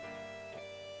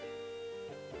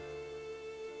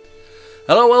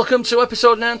Hello, welcome to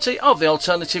episode 90 of the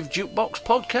Alternative Jukebox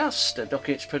podcast, a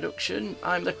Duckett's production.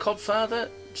 I'm the Codfather.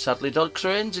 Sadly, Doug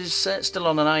Cranes is still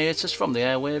on an hiatus from the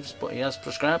airwaves, but he has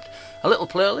prescribed a little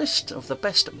playlist of the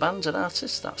best bands and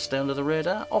artists that stay under the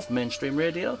radar of mainstream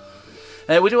radio.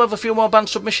 We do have a few more band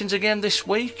submissions again this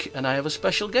week, and I have a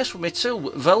special guest with me too,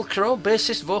 Velcro,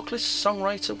 bassist, vocalist,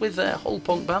 songwriter with their whole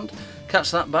punk band. Catch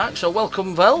that back, so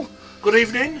welcome, Vel. Good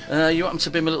evening. You happen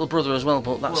to be my little brother as well,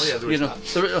 but that's, there is that.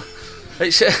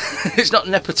 It's not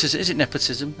nepotism, is it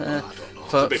nepotism? I don't know.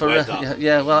 It's a bit weird,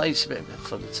 yeah, well, it's a bit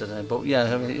fun today, but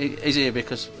yeah, I mean, he's here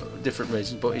because of different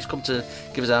reasons, but he's come to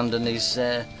give us a hand and his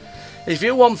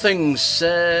view on things.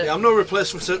 I'm no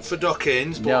replacement for Doc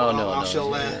Haynes, but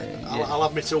I'll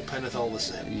have my 2 penneth all the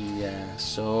same. Yeah,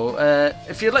 so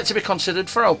if you'd like to be considered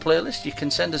for our playlist, you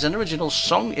can send us an original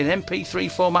song in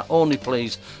MP3 format only,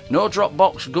 please. No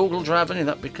Dropbox, Google Drive, any of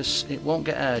that, because it won't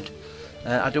get heard.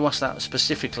 I do ask that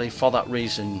specifically for that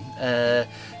reason.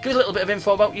 Give us a little bit of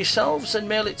info about yourselves and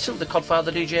mail it to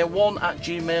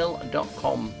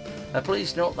thecodfatherdj1@gmail.com.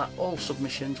 Please note that all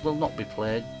submissions will not be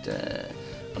played,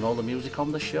 and all the music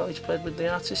on the show is played with the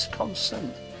artist's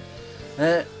consent.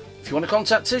 If you want to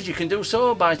contact us, you can do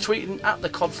so by tweeting at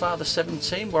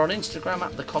thecodfather17. We're on Instagram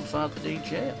at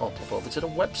thecodfatherdj, or pop over to the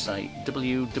website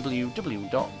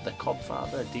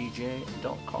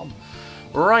www.thecodfatherdj.com.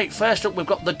 Right, first up we've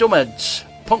got the Dumbheads,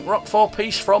 punk rock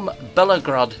 4-piece from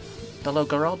Belgorod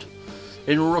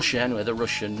in Russia. Anyway, the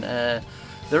Russian.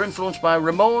 They're influenced by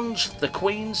Ramones, the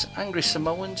Queens, Angry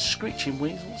Samoans, Screeching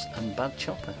Weasels, and Bad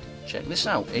Chopper. Check this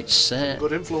out. It's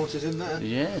good influences in there.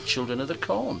 Yeah, Children of the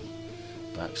Corn.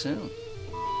 Back soon.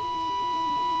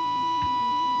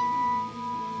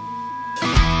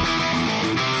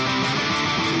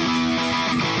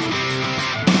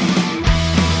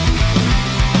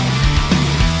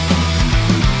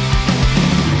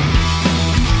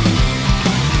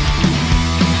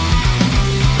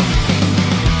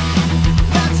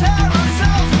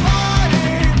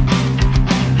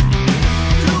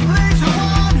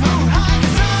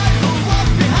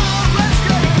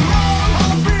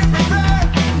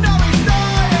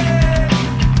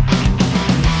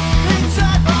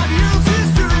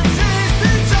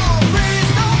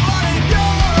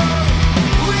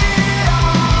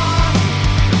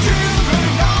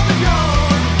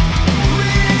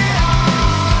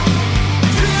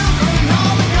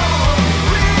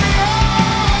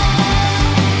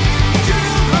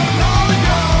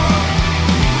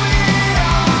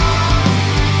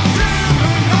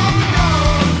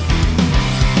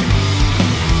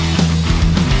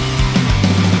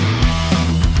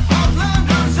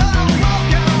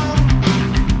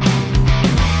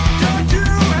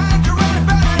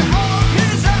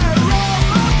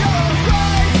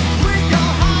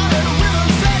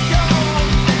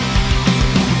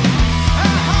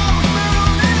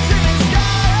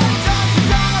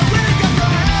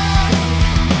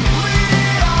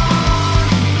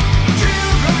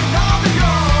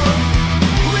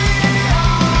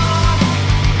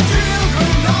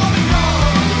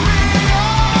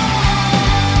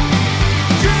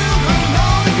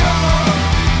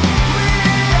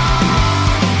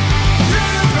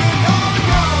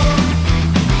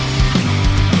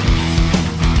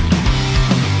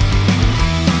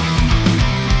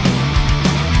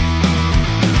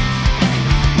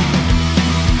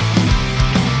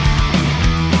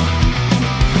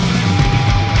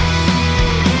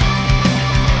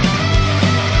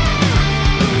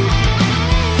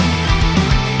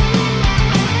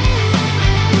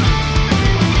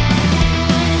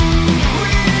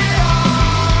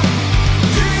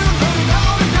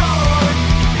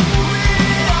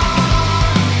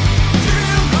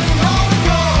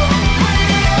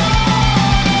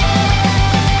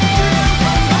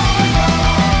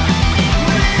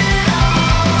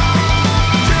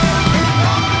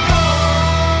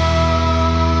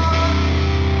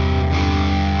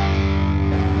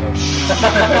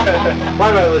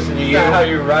 Why do I listen to you? That's how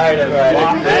you ride it, right?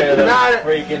 That's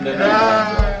freaking the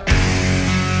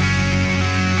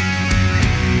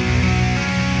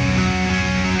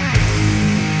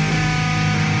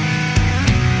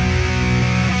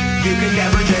You can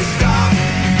never just stop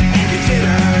and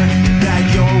consider that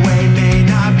your way may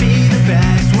not be the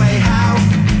best way. How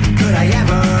could I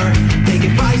ever take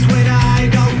advice when I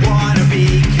don't want to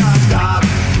become? Stop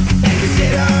and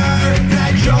consider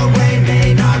that your way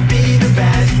may not be the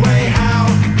best way. How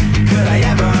could I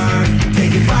ever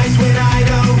take advice when I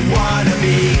don't want to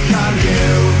become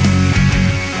you?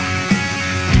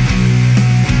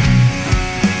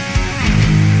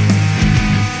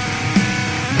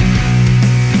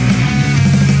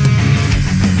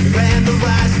 And the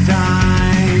last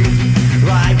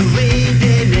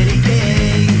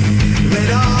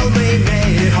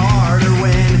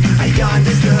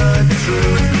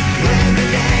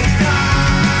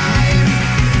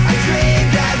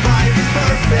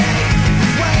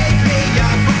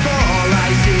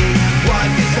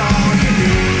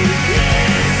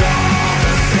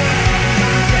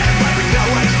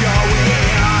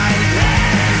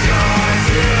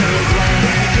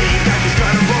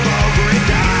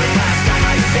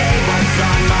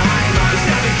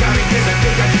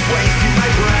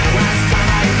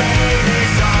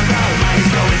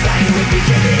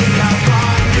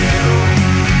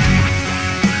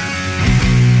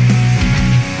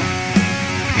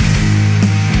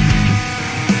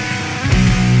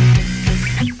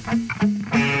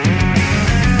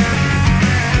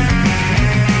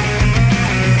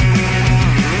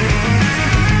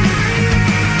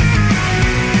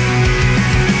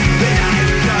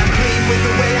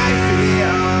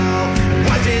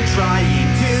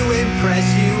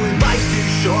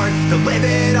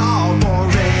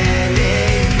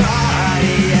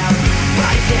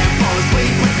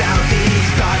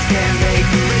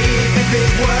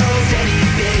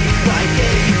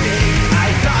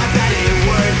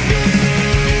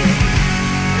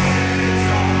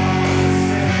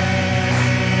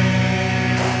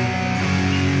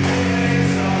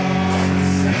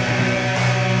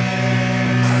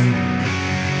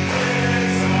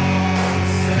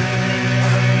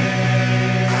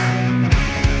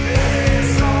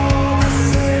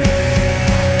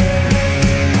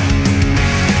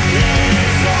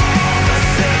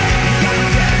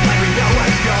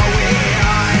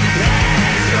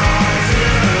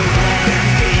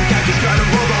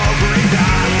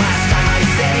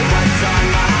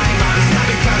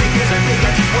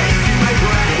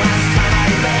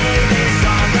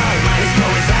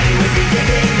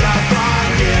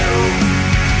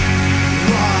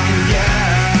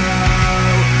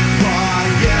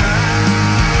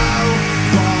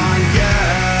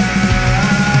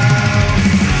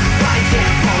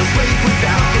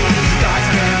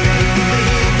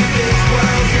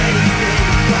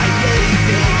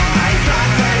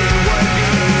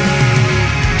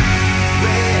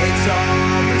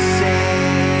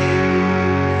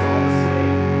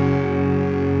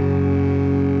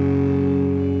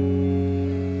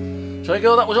So there you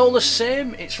go, that was All the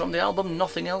Same. It's from the album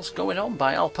Nothing Else Going On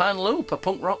by Alpine Loop, a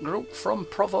punk rock group from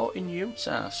Provo in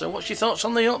Utah. So what's your thoughts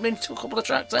on the opening to a couple of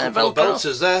tracks there, Velcro?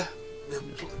 Belters there.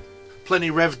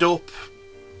 Plenty revved up,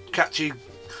 catchy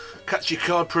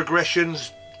chord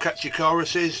progressions, catchy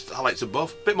choruses. I liked them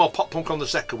both. Bit more pop punk on the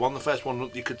second one. The first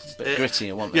one you could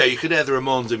grittier, wasn't it? Yeah, you could hear the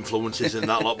Ramones influences in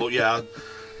that lot. But yeah,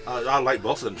 I like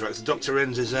both of them tracks. Dr.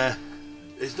 Inns is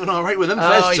he's done all right with them.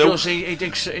 He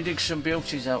digs some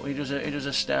beauties out. He does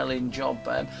a sterling job.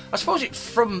 I suppose it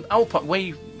from our part.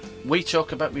 We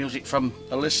talk about music from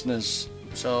the listeners,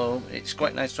 so it's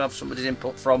quite nice to have somebody's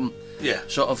input from. Yeah,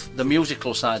 sort of the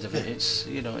musical side of it. It's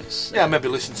maybe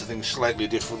listen to things slightly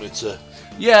differently to.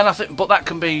 Yeah, and I think, but there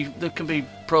can be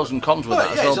pros and cons with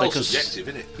that as well. It's all because subjective,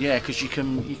 isn't it? Yeah, because you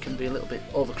can be a little bit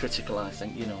overcritical. I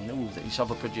think it's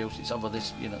overproduced. It's over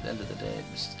this. At the end of the day,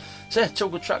 so two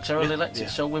good tracks. I really liked it.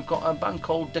 So we've got a band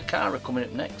called Dakara coming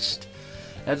up next.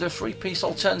 They're a three-piece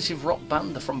alternative rock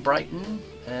band. They're from Brighton.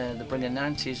 They bring a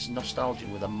 90s nostalgia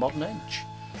with a modern edge.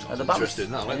 The band,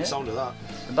 interesting, I like the sound of that.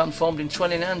 The band formed in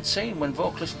 2019 when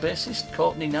vocalist bassist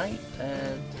Courtney Knight,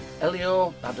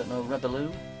 Elio,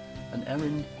 Rebelou, and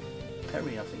Erin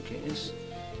Perry, I think it is,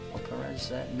 or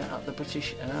Perez, met at the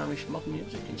British and Irish Modern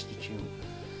Music Institute.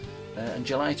 And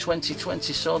July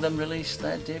 2020 saw them release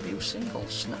their debut single,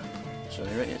 Snap. So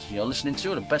here it is. You're listening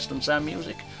to the best unsigned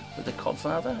music with the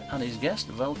Codfather and his guest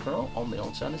Velcro on the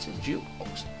Alternative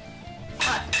Jukebox.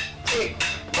 1, 2,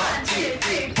 1, 2,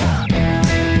 3.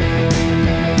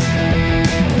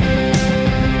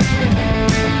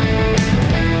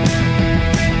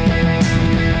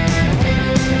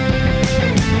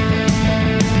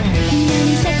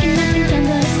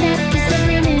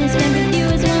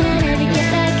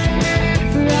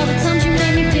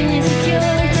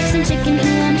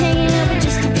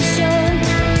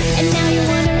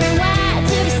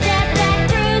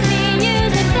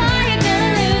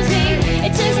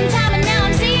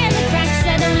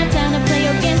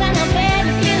 Your game.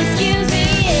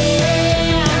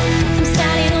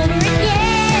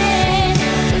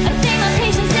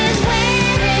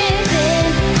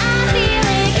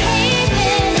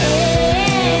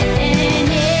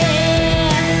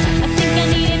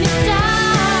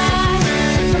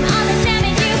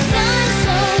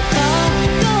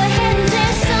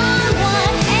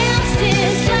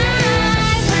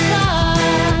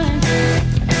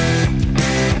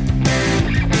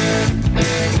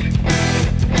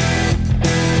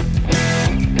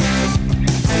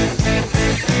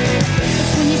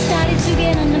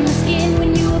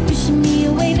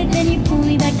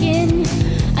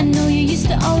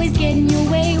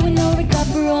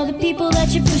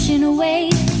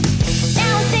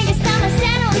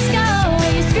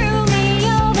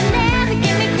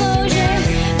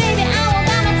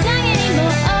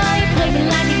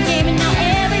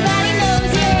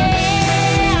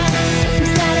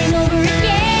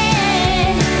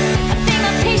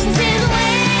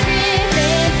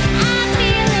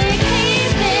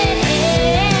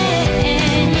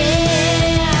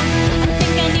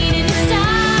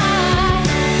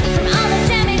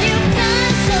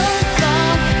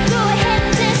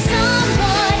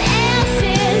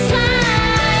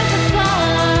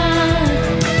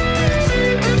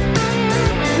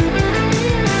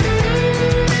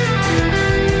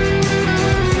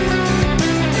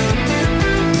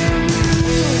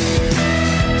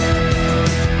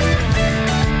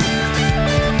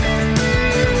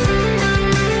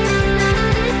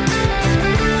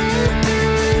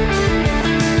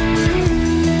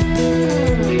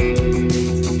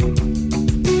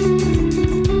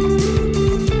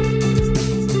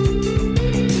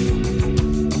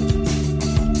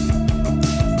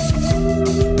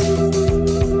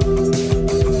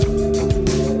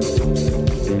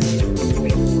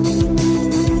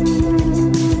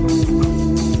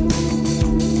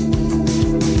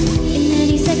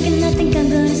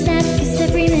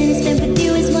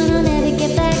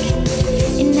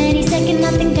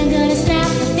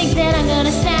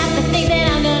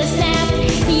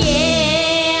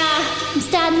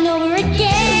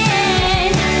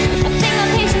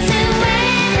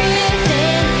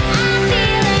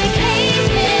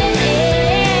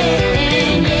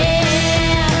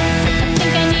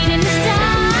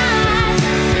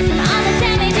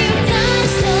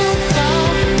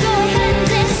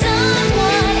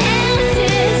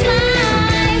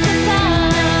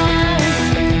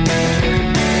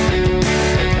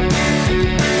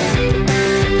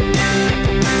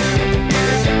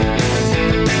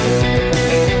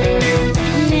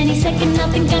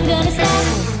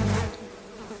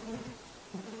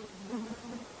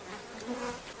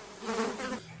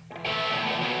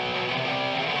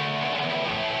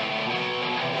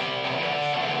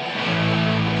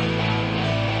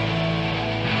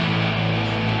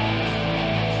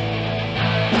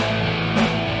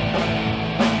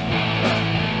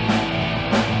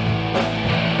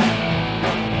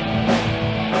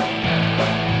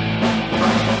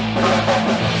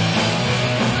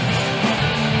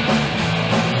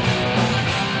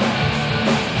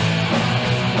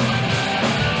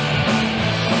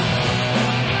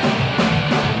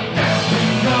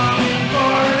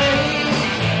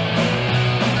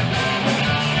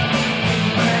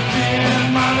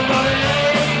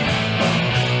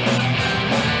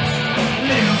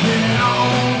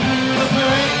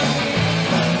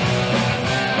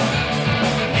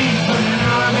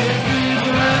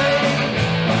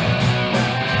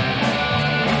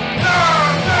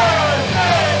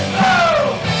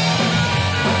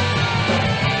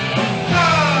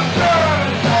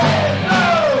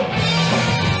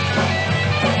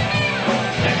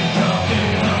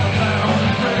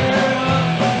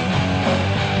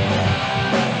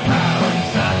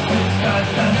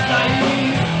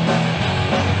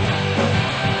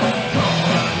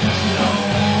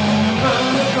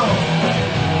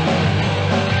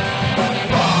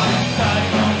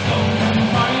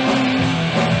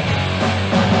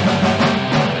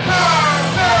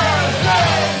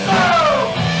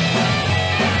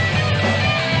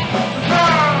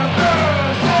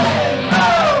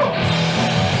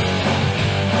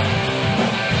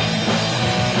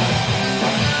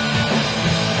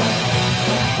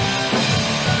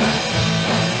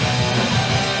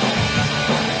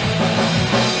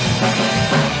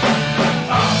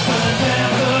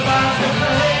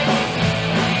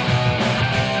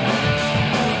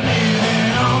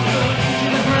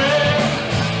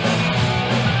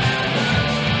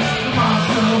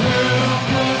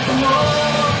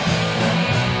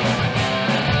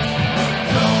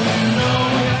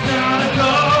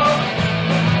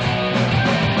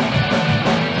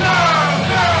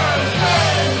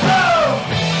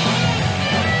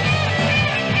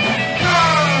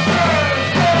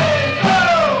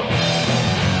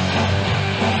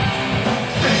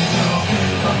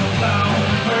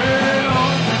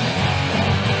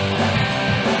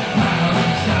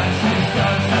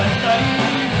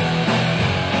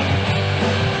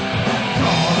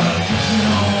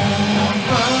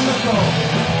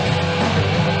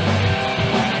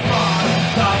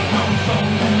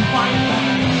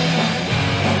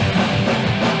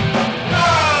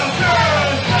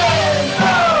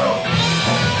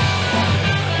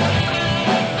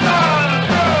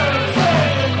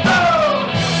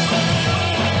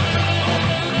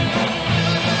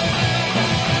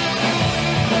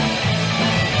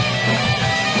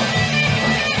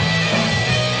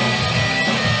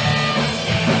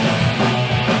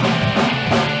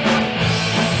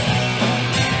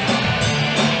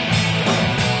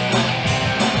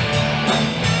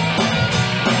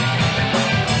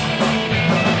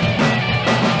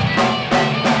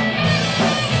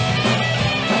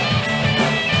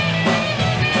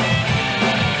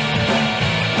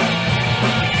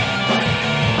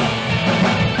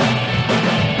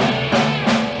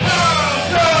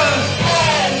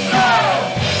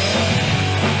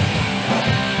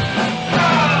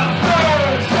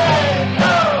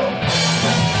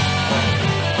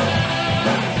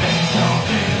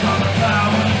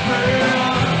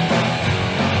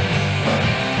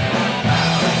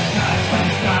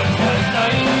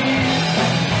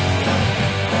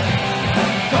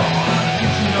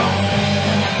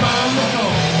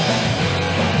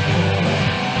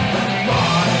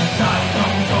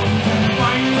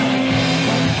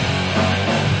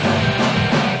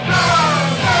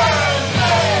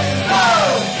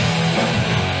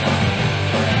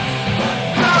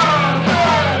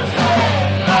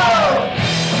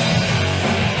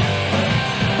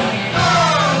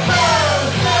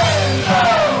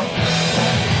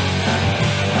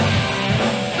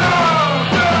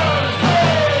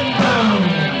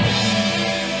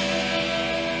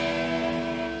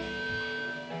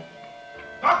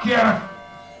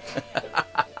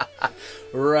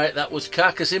 Right, that was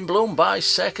Carcass in Bloom by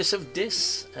Circus of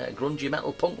Dis, a grungy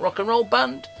metal punk rock and roll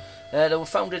band. They were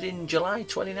founded in July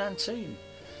 2019.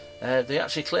 They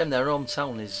actually claim their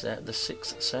hometown is the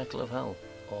Sixth Circle of Hell,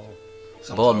 or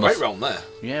Bournemouth. Right round there.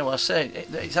 Yeah, well, I say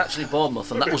it's actually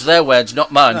Bournemouth, and that was their words,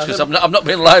 not mine, because I'm not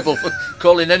being liable for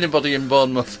calling anybody in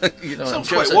Bournemouth. You know, sounds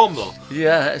quite warm though.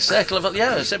 Yeah, Circle of Hell.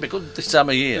 Yeah, it's be good this time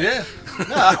of year. Yeah,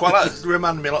 no, I quite like it. It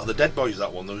reminded me a lot of the Dead Boys.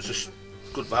 That one, there was just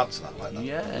good vibes to that, like that.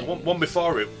 Yeah. The one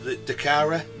before it, the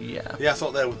Dakara. Yeah. Yeah, I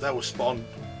thought they were spot on.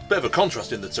 Bit of a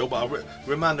contrast in the two, but it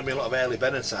reminded me a lot of Early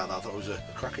Bennett sound. I thought it was a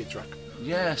cracking track.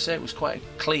 Yeah, so it was quite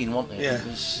clean, wasn't it? Yeah, It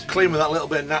was clean with that little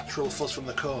bit of natural fuzz from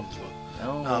the corns. But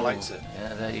Oh, I liked it.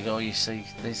 Yeah, there you go. You see,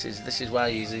 this is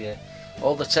why he's here.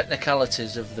 All the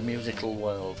technicalities of the musical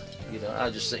world. You know, I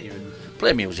just sit here and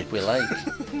play music we like.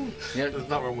 Yeah. There's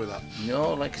nothing wrong with that.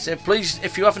 No, like I said, please,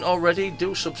 if you haven't already,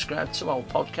 do subscribe to our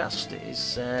podcast. It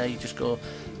is you just go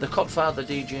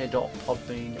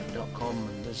thecodfatherdj.podbean.com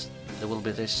and there will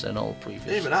be this and all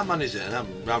previous. Even I manage it, and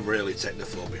I'm really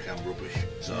technophobic. I'm rubbish.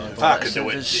 So Yeah, if well, I can do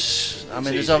it, there's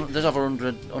easy. over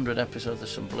 100 episodes.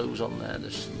 There's some blues on there.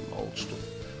 There's some old stuff.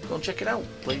 Go and check it out,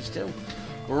 please do.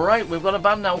 Right, we've got a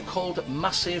band now called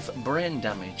Massive Brain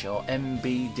Damage, or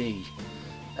MBD.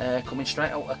 Coming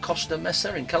straight out of Costa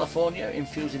Mesa in California,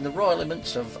 infusing the raw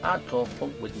elements of hardcore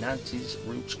punk with 90s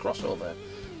roots crossover,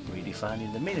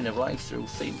 redefining the meaning of life through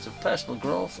themes of personal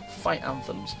growth, fight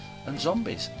anthems, and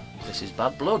zombies. This is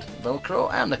Bad Blood,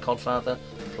 Velcro, and the Codfather,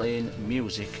 playing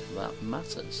music that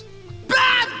matters.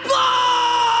 Bad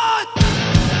blood!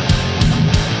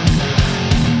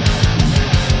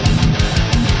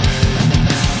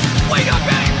 Wake up,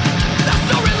 babe! That's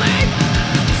no relief!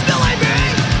 Still ain't me!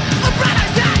 A brand I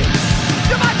say!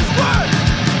 Your mind is word!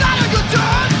 Not a good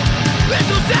turn! It's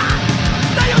so sad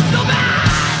that you're still mad!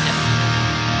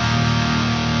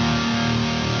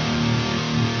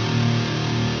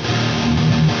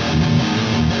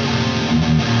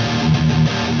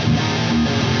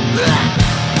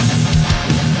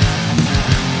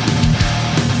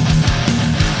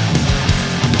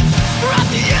 Throughout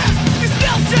the years, you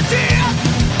still sit here,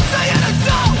 saying it's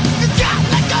so, you can't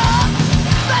let go.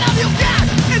 That all you get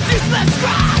is useless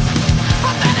cries,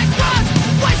 pathetic words,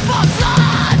 wasteful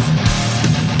slides.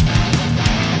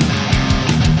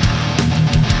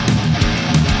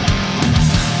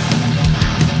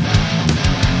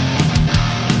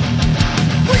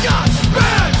 We got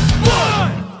bad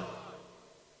blood.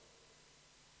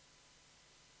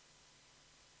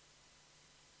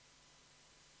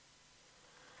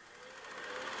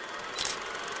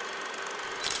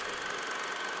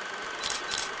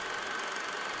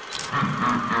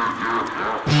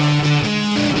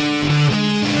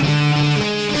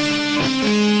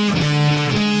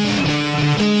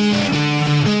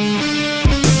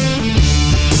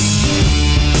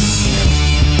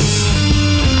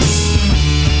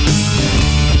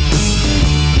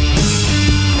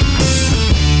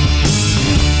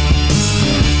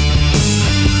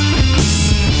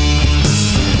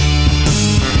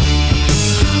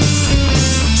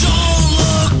 Don't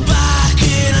look back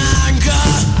in anger.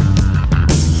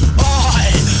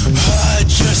 I heard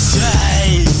you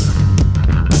say,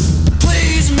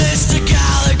 please, Mr.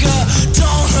 Gallagher,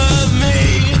 don't hurt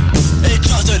me. It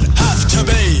doesn't have to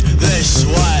be this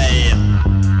way.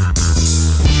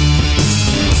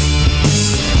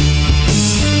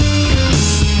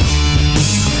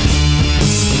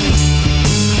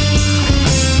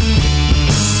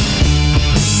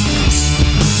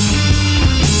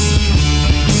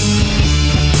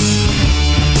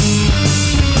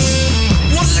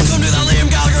 What did it come to that Liam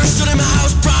Gallagher stood in my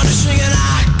house brandishing an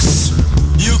axe?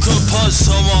 You could put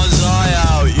someone's eye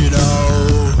out, you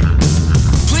know.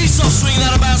 Please stop swinging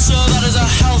that about, sir. That is a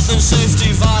health and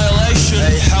safety violation.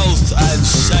 A health and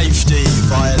safety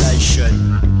violation.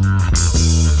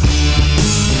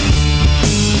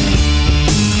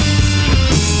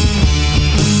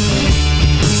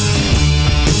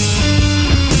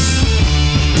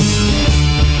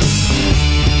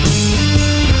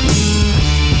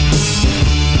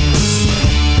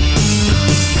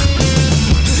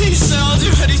 Please, sir, I'll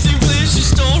do anything, please,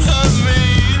 just don't hurt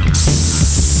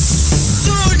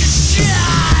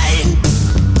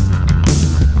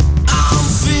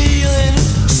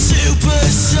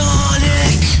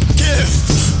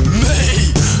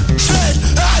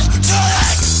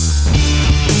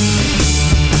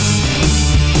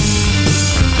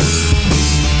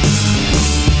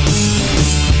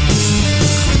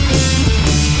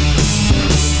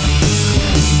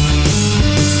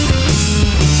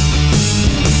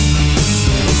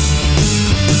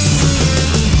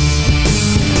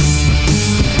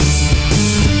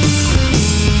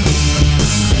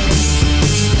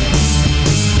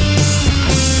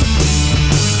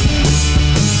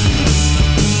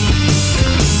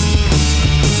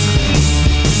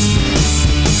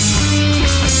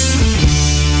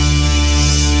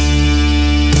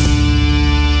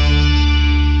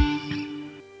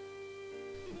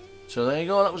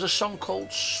that was a song called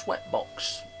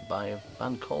Sweatbox by a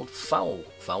band called Foul.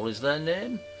 Foul is their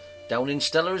name. Down in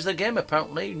Stella is the game,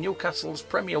 apparently. Newcastle's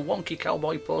premier wonky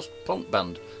cowboy post-punk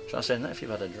band. Try saying that if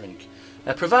you've had a drink.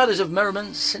 Providers of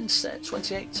merriment since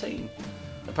 2018.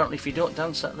 Apparently if you don't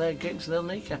dance at their gigs, they'll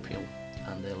kneecap you.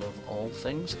 And they love all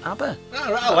things ABBA.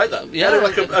 Oh, right, I like that. Yeah.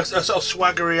 Like a sort of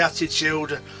swaggery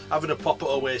attitude. Having a pop at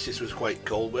Oasis was quite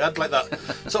cool. We had like that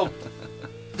sort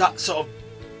of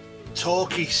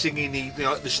talky singing,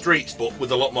 like the Streets, but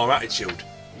with a lot more attitude.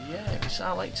 Yeah,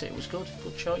 I liked it. It was good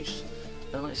choice.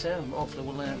 And like I say, hopefully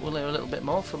we'll hear a little bit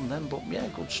more from them. But yeah,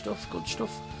 good stuff.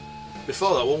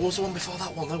 Before that, what was the one before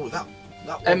that one though? That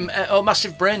one.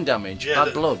 Massive Brain Damage. Yeah,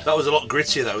 Bad Blood. That was a lot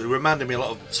grittier. Though it reminded me a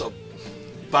lot of sort of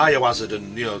Biohazard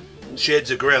and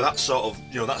Shades of Grey. That sort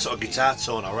of guitar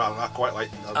tone. I quite like.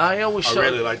 I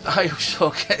really like that. I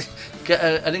also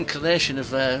get an inclination of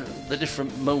the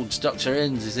different moods Dr.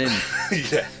 Haynes is in.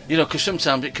 Yeah. Because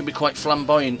sometimes it can be quite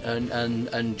flamboyant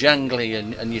and jangly,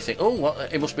 and you think, oh,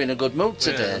 what? He must be in a good mood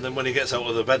today. Yeah, and then when he gets out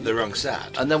of the bed, the wrong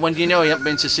side. And then when you know he hasn't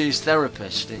been to see his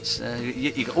therapist, it's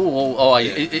you go,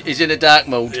 he's in a dark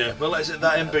mood. Yeah. Well, that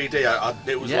MBD,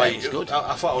 it was it was good.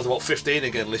 I thought I was about 15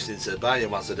 again listening to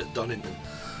Biohazard at Donington.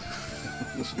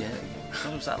 Yeah.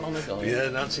 That was that long ago. Yeah,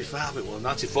 95 it was.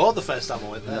 94 the first time I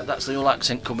went there. That's the whole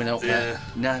accent coming out there.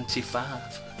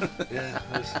 95. Yeah.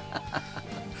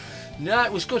 No,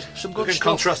 it was good. Some good stuff.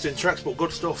 Contrasting tracks, but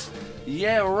good stuff.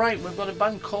 Yeah, right. We've got a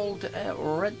band called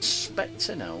Red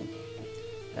Spectre now.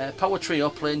 Power trio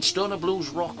playing stoner blues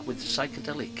rock with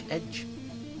psychedelic edge.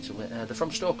 So they're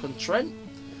from Stoke-on-Trent,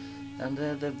 and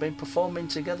they've been performing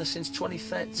together since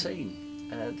 2013.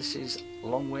 This is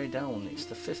Long Way Down. It's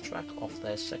the 5th track off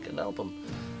their 2nd album,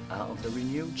 Out of the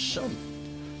Renewed Sun.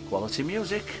 Quality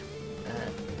music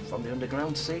from the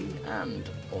underground scene and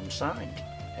unsigned.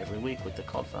 Every week with the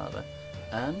Codfather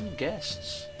and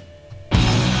guests.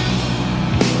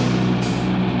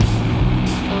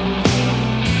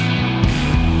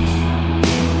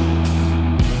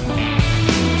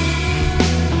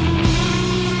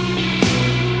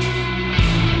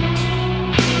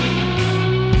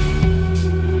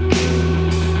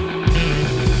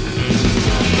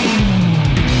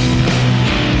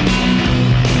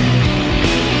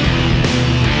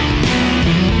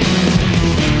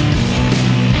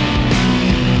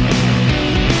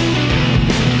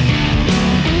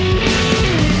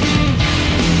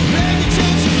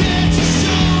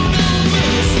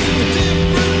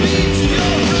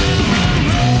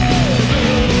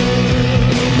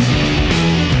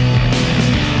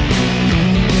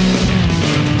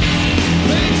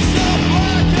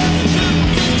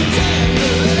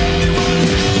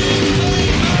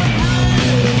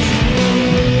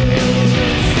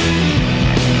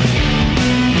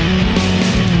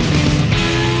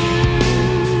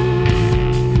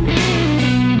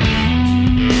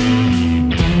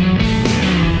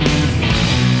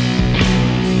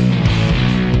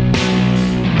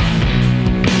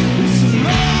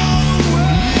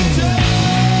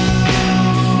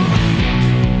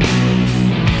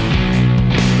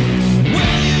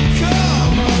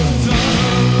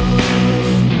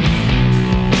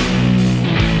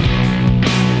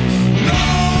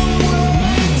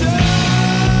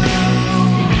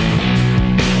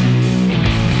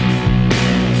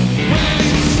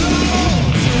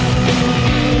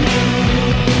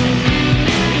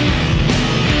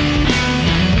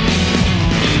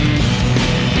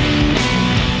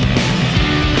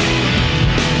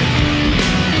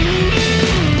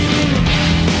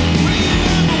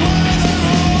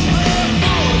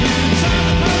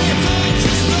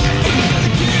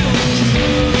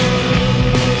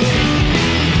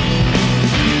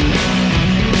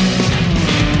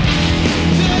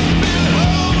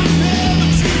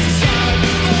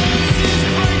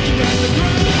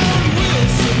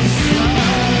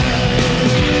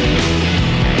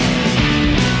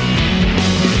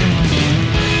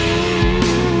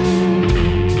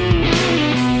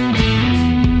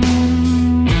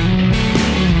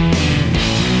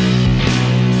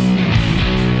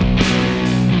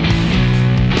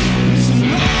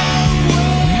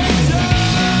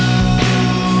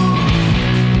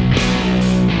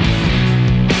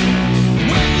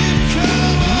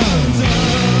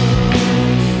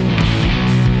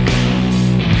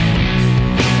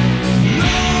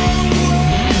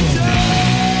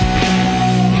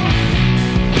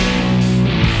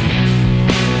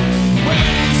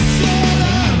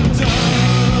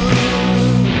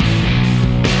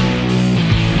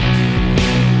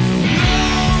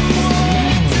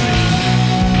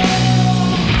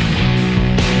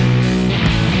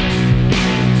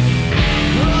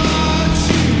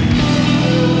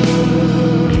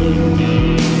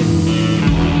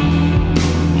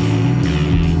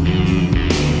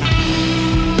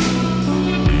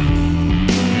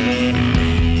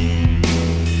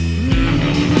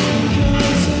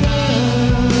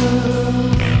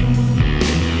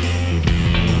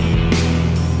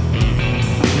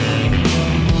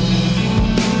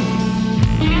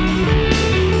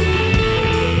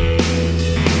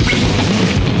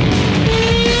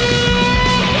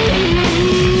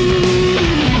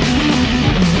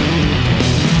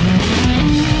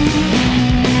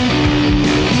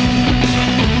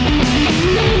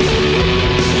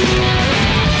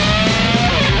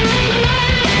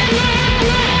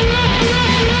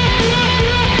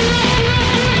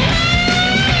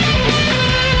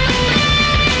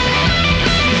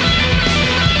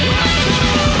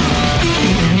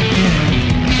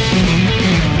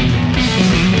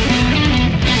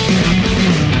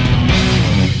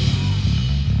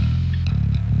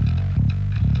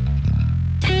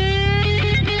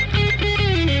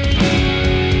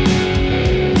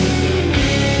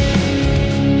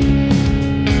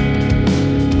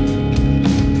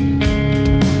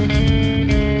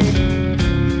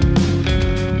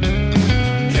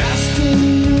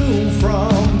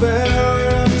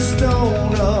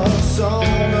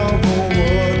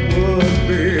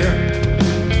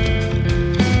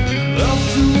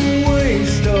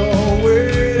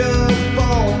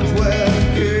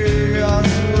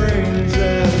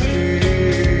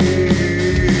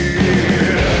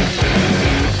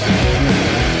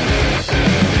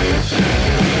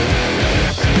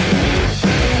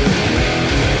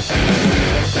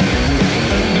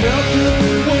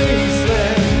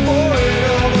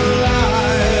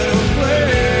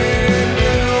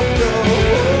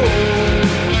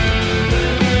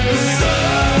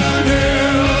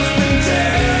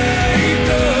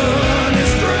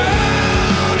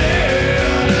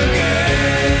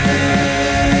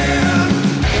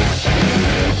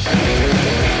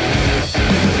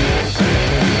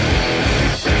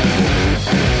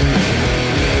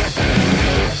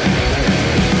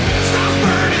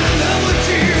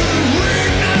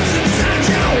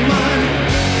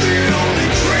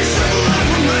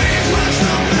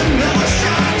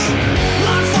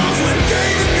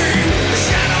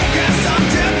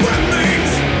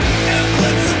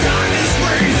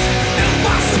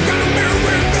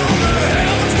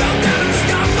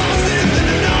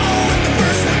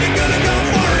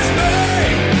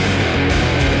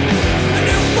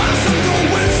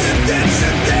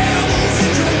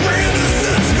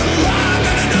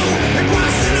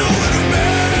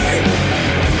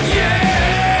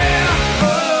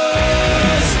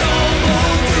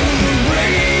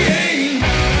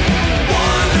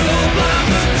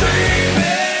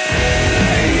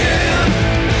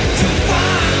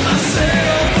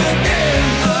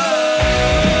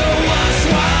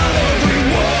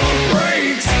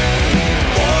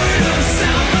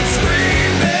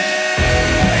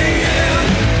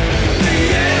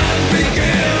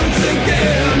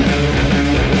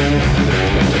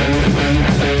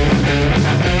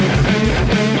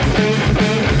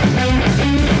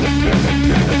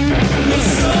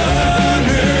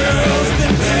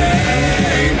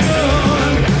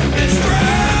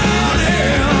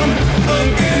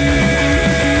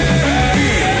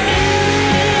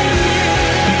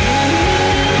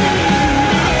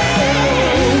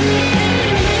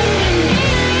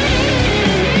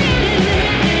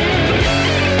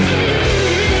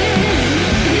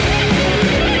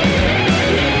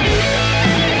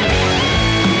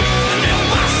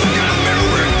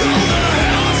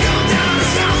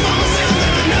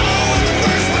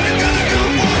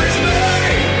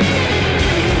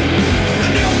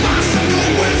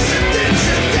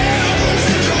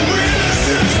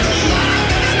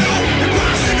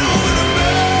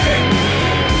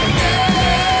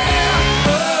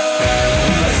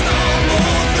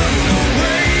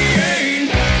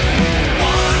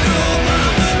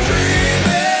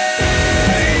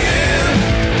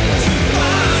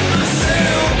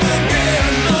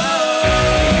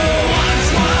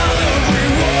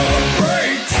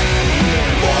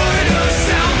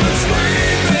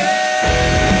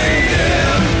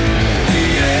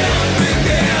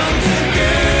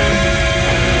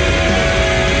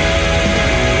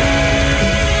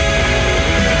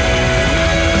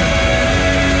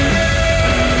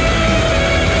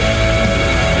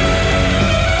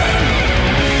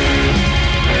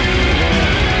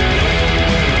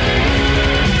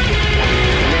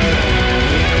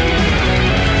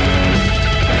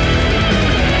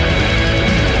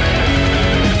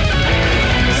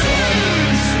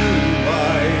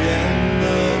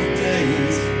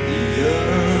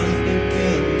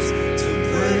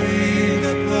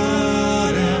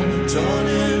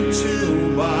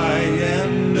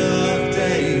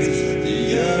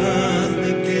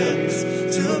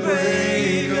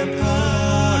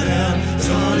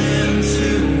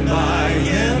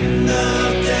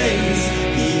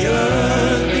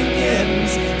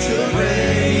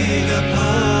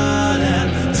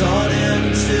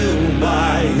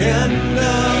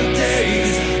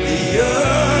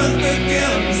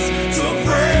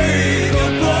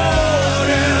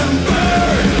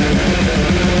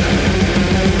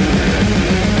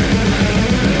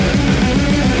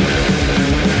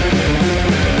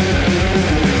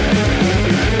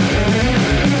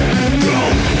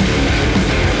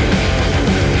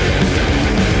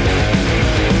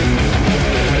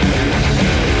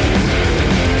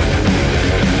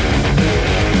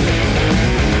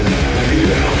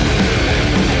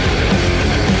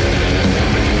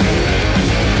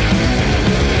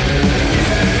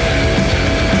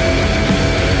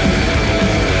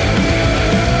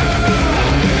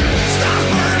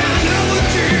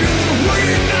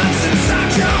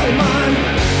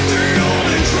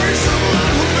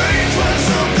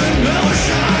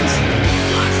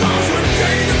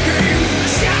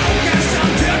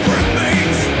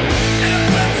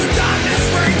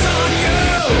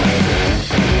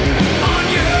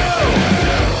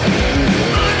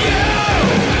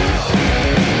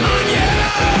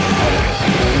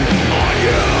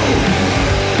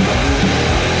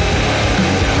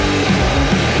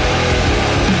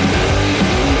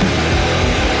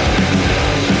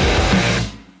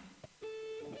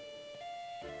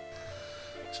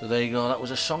 there you go. That was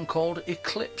a song called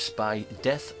Eclipse by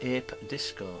Death Ape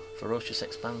Disco. Ferocious,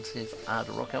 expansive hard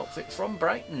rock outfit from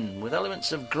Brighton with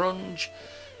elements of grunge,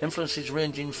 influences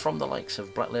ranging from the likes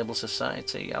of Black Label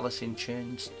Society, Alice in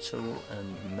Chains, Tool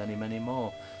and many, many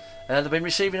more. They've been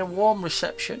receiving a warm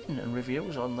reception and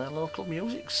reviews on their local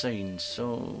music scene.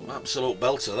 So Absolute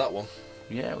belter, that one.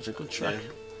 yeah, it was a good track. Yeah.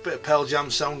 Bit of Pearl Jam,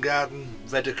 Soundgarden,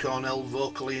 Vedder Cornell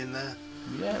vocally in there.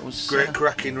 Yeah, it was Great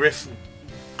cracking riff,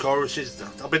 choruses.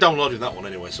 I'll be downloading that one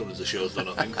anyway as soon as the show's done,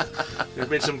 I think. There's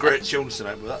been some great tunes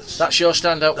tonight, but that's your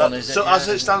standout one, is it? So yeah. as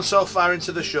it stands so far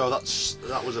into the show, that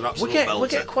was an absolute belter. We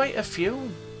get quite a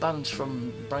few bands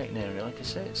from Brighton area, like I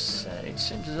say. It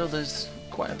seems as though there's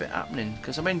quite a bit happening,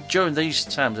 because I mean during these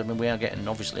times, I mean we are getting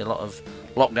obviously a lot of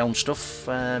lockdown stuff.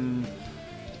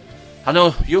 I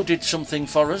know you did something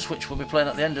for us, which we'll be playing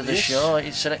at the end of the show.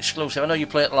 It's an exclusive. I know you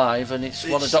play it live, and it's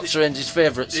one of Dr. Enns'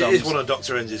 favourite songs. It is one of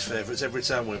Dr. Enns' favourites. Every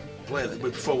time we play it,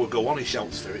 before we go on, he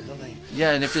shouts for it, doesn't he?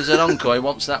 Yeah, and if there's an encore, he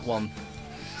wants that one.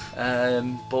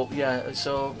 But yeah,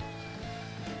 so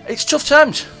it's tough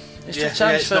times. It's tough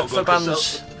times for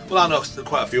bands. Well, I know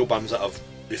quite a few bands that have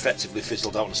effectively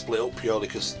fizzled out and split up purely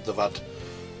because they've had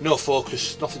no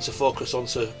focus, nothing to focus on.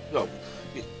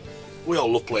 We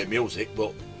all love playing music,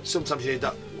 but sometimes you need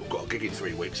that. We've got a gig in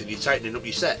 3 weeks, and you're tightening up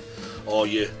your set, or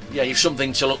you've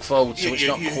something to look forward to. It's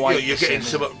not quite. You're getting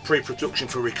some pre-production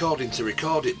for recording to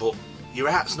record it, but your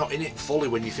heart's not in it fully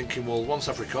when you're thinking, well, once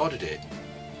I've recorded it,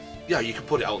 you can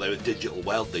put it out there with digital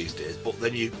world these days. But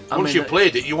then once you've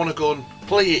played it, you want to go and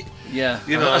play it. Yeah,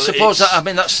 I suppose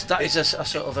that is a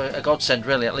sort of a godsend,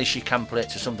 really. At least you can play it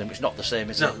to something, but it's not the same,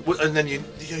 is it? And then you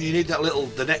need that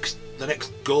the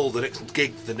next goal, the next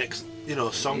gig, the next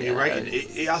song you're writing.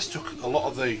 It has took a lot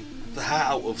of the heart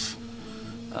out of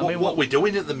what we're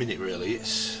doing at the minute. Really,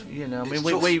 it's we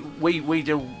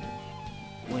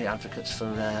advocates for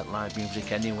live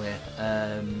music anyway.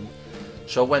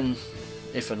 So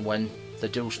if and when they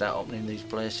do start opening these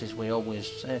places, we always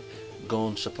say go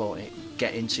and support it.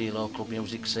 Get into your local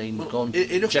music scene. Go and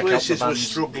enough check places out the were bands.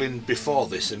 struggling before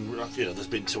this, and there's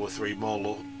been 2 or 3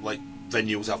 more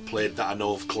venues I've played that I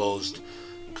know have closed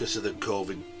because of the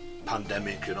COVID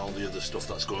pandemic and all the other stuff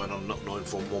that's going on, not knowing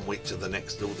from 1 week to the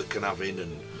next who they can have in,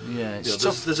 and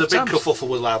there's a big kerfuffle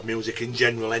with live music in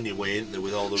general anyway, isn't there,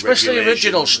 with all the especially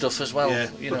original stuff as well.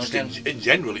 In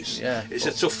general, it's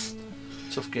a tough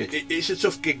gig. It's a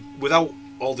tough gig without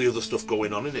all the other stuff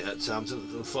going on in it at times, and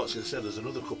unfortunately there's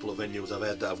another couple of venues I've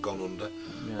heard that have gone under,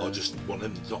 or just one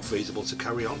of them not feasible to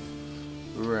carry on.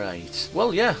 Right.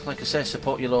 Well, like I say,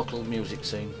 support your local music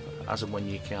scene as and when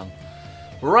you can.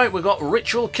 Right, we've got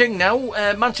Ritual King now,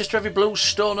 Manchester Heavy Blues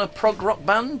Stoner prog rock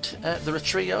band. They're a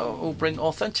trio who bring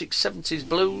authentic 70s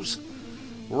blues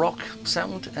rock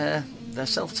sound. Their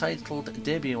self-titled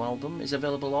debut album is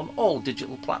available on all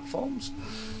digital platforms.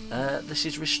 This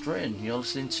is Restrain. You're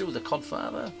listening to the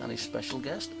Codfather and his special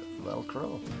guest,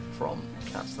 Velcro, from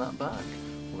Cats That Bag.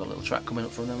 We've got a little track coming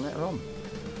up from them later on.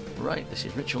 Right, this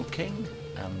is Ritual King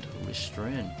and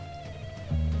Restrain.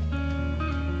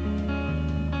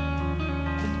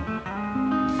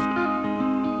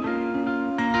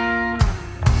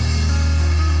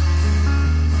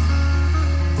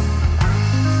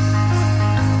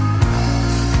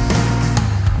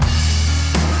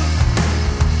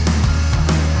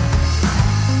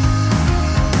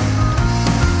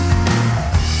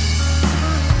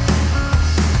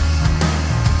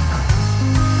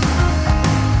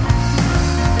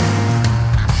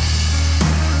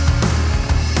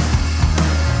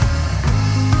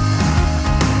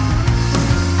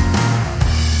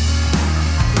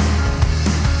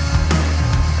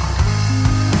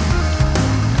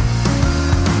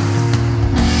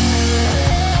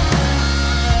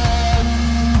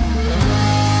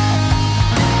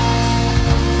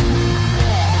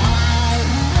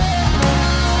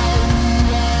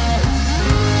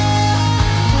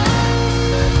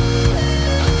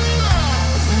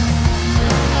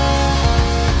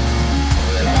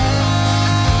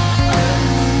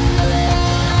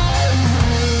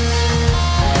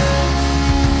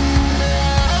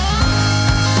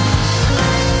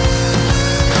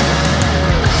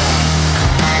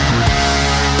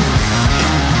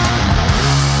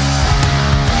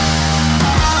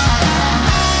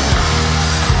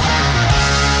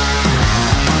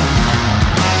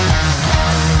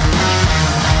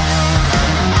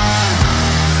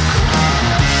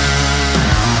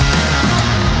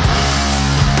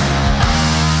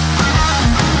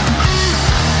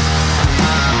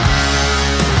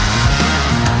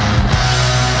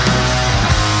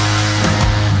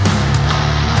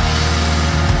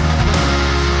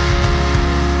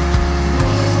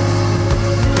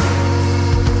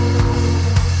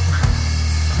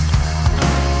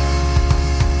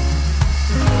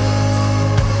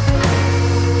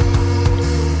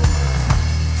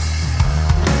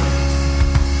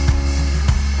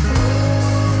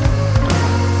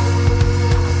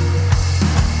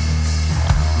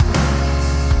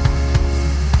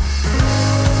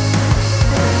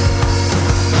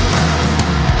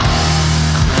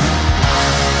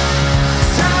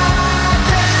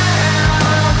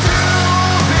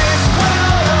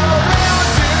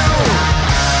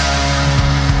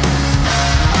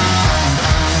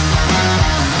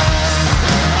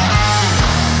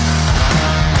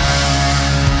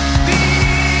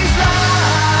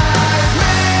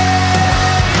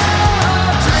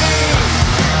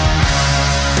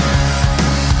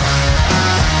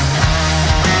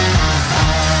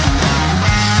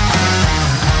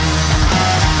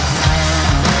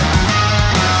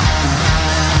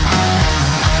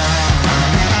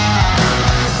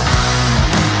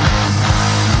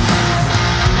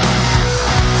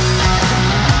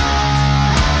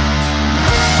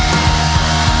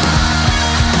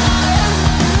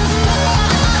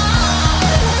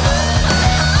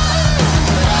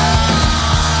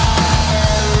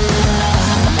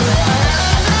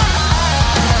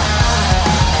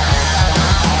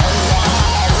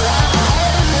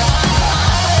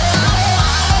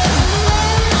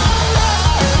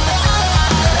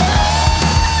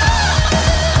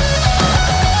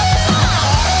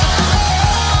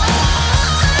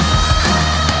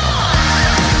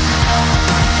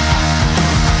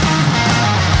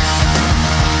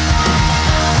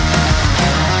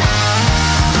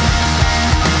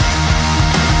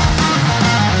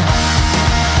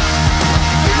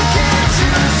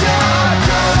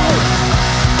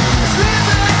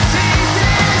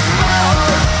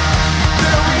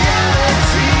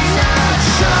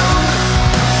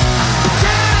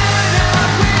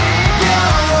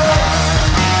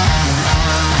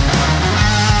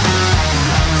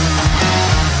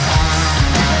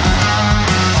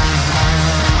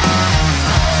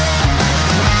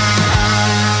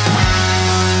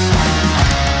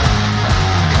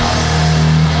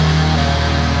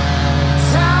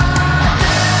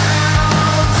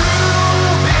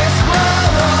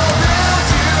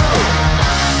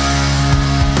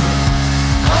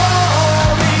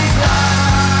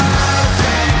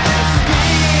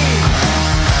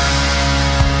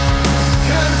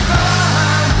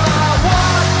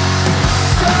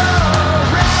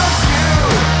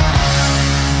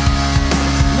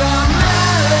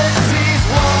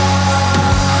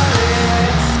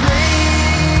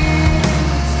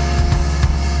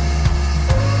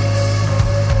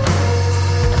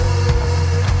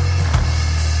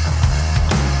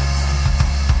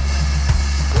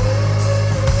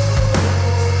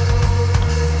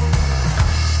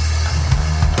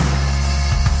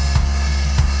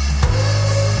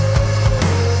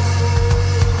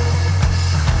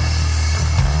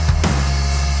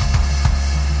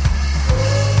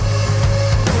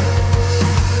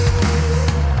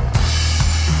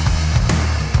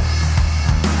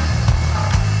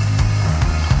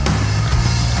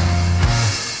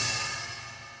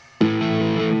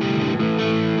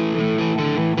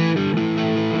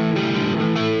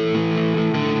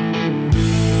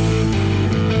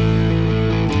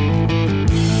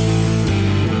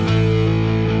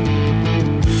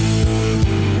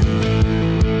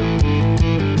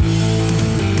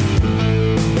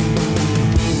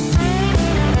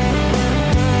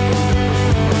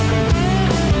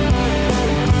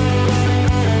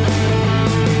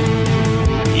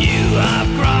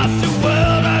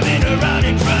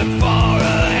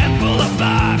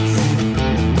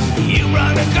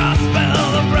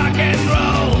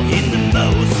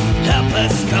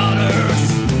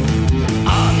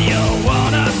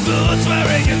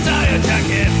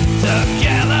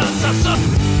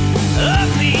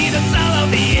 Suddenly the sound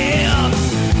of the air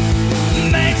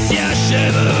makes you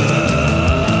shiver.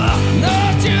 No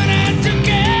tuning to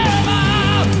care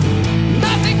about,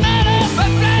 nothing matters but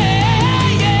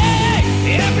play.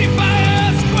 Every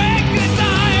fire's quickly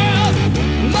tired,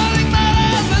 nothing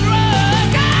matters but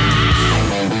rock.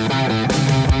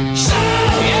 So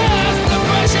yes, the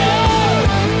pressure,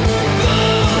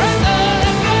 good and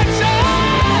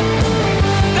unaffection.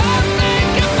 Don't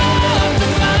think about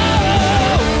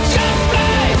tomorrow, just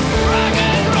play rock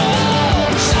and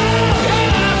roll. So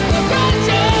yes, the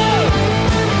pressure,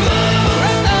 good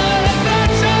and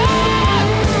unaffection.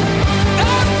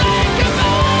 Don't think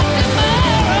about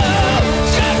tomorrow,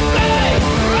 just play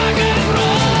rock and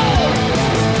roll.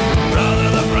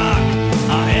 Brothers of rock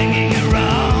are hanging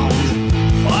around,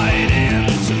 fighting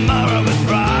tomorrow with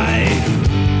pride.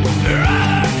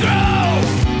 Rather grow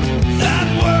than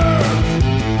work.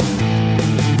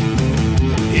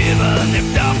 Even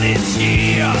if down this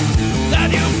year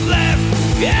that you've left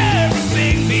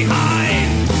everything behind,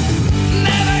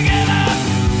 never give up.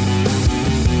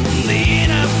 The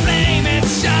inner flame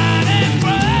is shining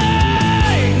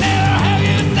bright. Never have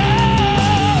you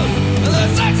known the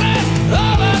success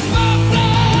of a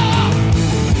buffalo.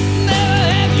 Never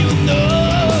have you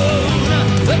known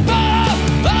the power of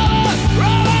a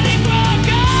running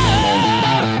broker.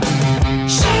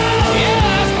 So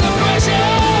yes, the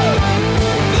pressure,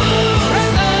 good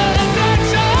and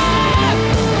unaffection.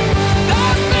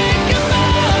 Don't think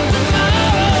about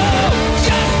tomorrow,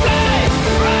 just play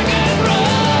rock and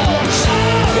roll. So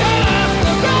yes,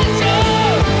 the pressure,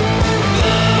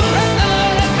 good and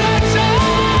unaffection.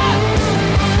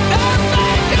 Don't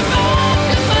think about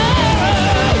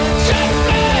tomorrow, just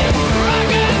play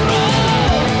rock and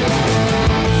roll.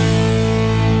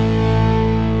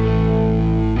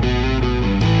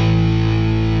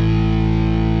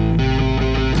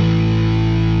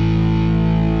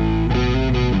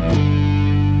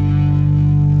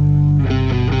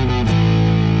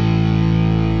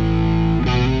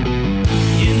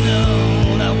 You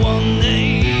know that one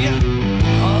day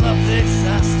all of this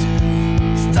has to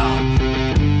stop.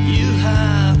 You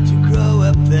have to grow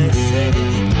up, they say.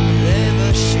 Live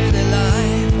a shitty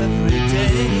life every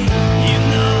day. You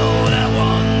know that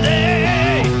one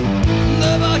day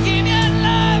the bohemian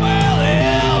life will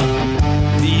end.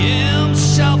 The end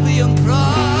shall be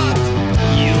unplugged.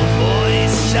 Your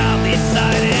voice shall be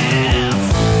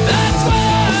silenced. That's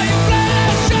why you play a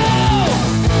show.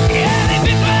 And if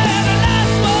it were the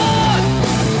last one,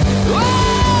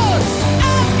 oh,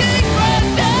 asking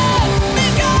questions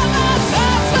become a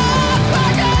source of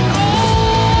rock and roll.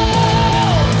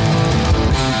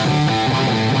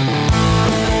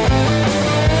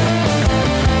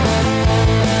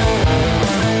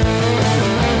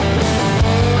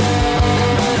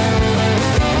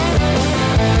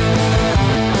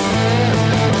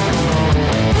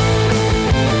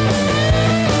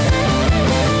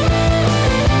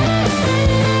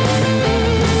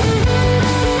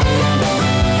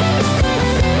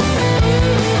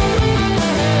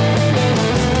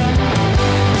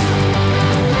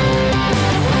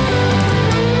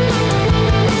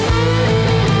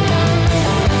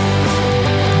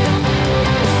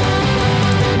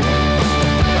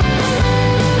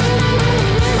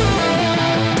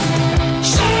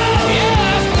 So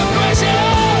yes, the pressure,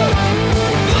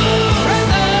 good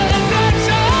and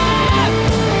unaffection.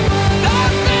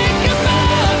 Don't think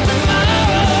about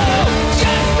tomorrow,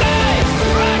 just play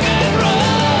rock and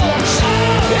roll. So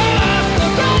yes, the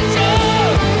pressure,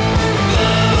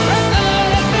 good and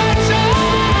unaffection.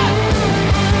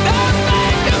 Don't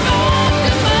think about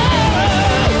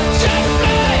tomorrow, just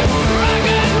play rock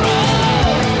and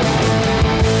roll.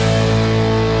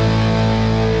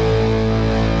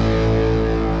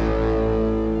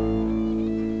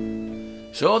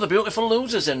 So the Beautiful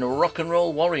Losers in Rock and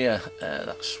Roll Warrior.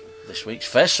 That's this week's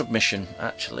first submission,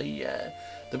 actually.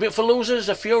 The Beautiful Losers,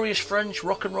 a furious French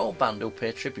rock and roll band who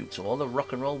pay tribute to all the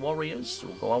rock and roll warriors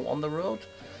who go out on the road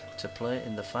to play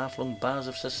in the far-flung bars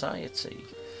of society.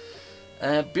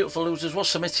 Beautiful Losers was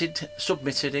submitted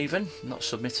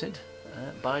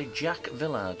by Jack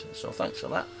Villard. So thanks for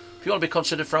that. If you want to be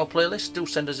considered for our playlist, do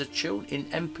send us a tune in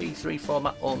MP3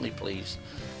 format only, please.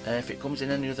 If it comes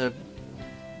in any other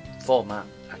format,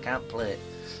 I can't play it.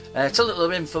 Tell a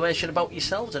little information about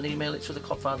yourselves and email it to the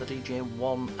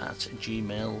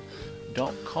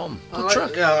codfatherdj1@gmail.com. Good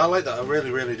track. Yeah, I like that. I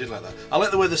really, really did like that. I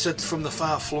like the way they said from the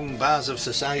far-flung bars of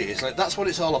society. It's like, that's what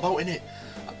it's all about, isn't it?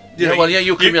 You know,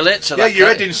 you can relate to that. Yeah, you're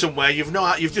heading somewhere.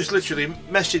 You've just literally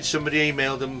messaged somebody,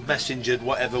 emailed them, messengered,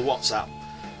 whatever, WhatsApp,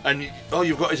 and all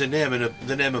you've got is a name and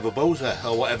the name of a boozer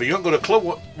or whatever. You haven't got a clue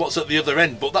what's at the other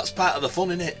end, but that's part of the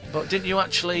fun, isn't it? But didn't you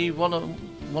actually one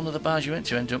of the bars you went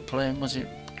to end up playing? Was it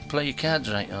Play Your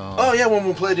Cards Right? Oh yeah, when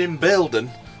we played in Belden,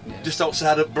 just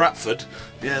outside of Bradford.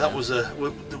 Yeah, that was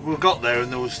we got there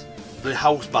and there was the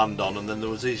house band on, and then there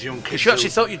was these young kids. Because you actually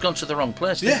thought you'd gone to the wrong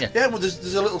place, didn't you? Yeah. Well,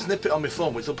 there's a little snippet on my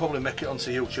phone which will probably make it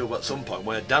onto YouTube at some point,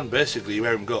 where Dan basically, you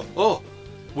hear him go, "Oh,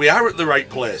 we are at the right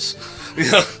place."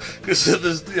 Because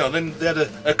then they had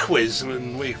a quiz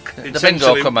and we the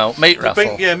bingo come out, meat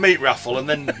raffle. Meat raffle, and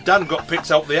then Dan got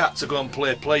picked out the hat to go and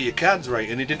play Your Cards Right,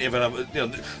 and he didn't even have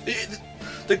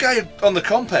the guy on the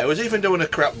compare was even doing a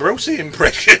crap Brucey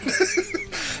impression.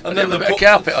 And then they put a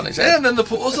carpet on his head. Yeah, and then they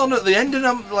put us on at the end, and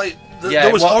I'm like,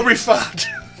 there was horrified.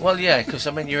 Well, yeah, because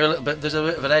I mean, there's a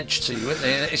bit of an edge to you, isn't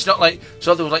there? It's not like,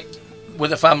 so there was like,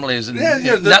 with the families, and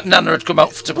Nana had come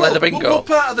out to play the bingo. Well,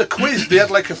 part of the quiz, they had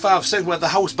like a 5 second where the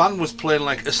house band was playing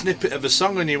like a snippet of a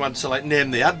song, and you had to like name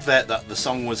the advert that the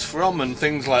song was from, and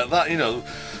things like that,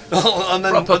 and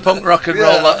then proper punk rock and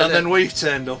roll. And then we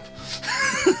turned up.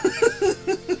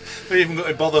 We even got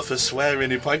to bother for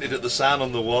swearing. He pointed at the sign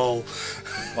on the wall.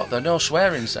 What, there are no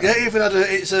swearing signs? Yeah, even had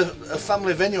it's a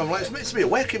family venue. I'm like, it's meant to be a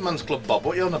working man's club, Bob.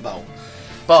 What are you on about?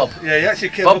 Bob. Yeah, he actually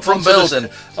came Bob up from Belden.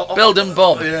 Belden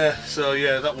Bob. Yeah, so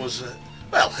that was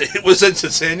it was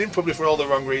entertaining, probably for all the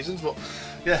wrong reasons, but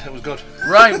yeah, it was good.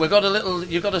 Right,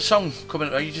 you've got a song coming.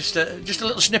 Are you just a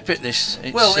little snippet? This.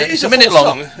 It's a a minute full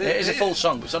long. Song. It is a full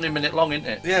song, but it's only a minute long, isn't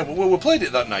it? Yeah, well, we played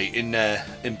it that night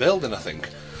in Belden, I think.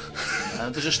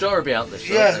 There's a story behind this.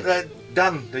 Yeah,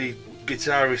 Dan, the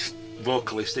guitarist,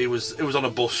 vocalist, he was on a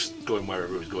bus going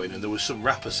wherever he was going, and there was some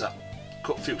rapper sat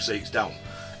cut a few seats down,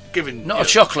 giving not a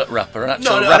chocolate rapper, an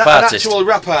actual rap an artist. Actual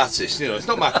rap artist. It's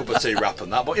not my cup of tea rap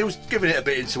and that, but he was giving it a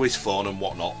bit into his phone and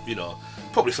whatnot.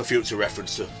 Probably for future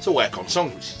reference to work on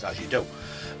songs, which is as you do.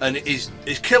 And his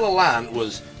killer line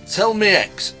was, "Tell me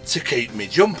X to keep me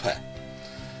jumper."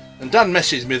 And Dan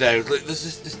messaged me there. Like,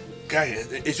 there's this guy.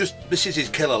 This is his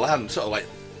killer line, sort of like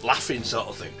laughing sort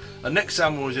of thing. And next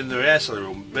time we was in the rehearsal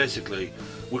room, basically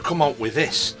we come out with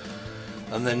this,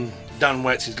 and then Dan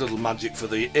works his little magic for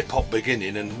the hip hop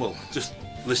beginning, and well, just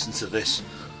listen to this.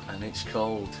 And it's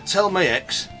called "Tell Me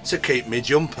X to Keep Me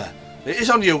Jumper." It is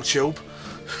on YouTube.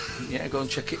 Yeah, go and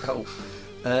check it out.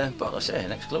 But I say,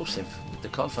 an exclusive with the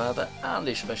Codfather and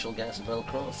his special guest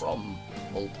Velcro from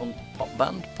old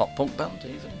pop punk band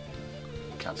even.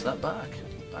 Catch that back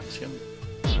soon.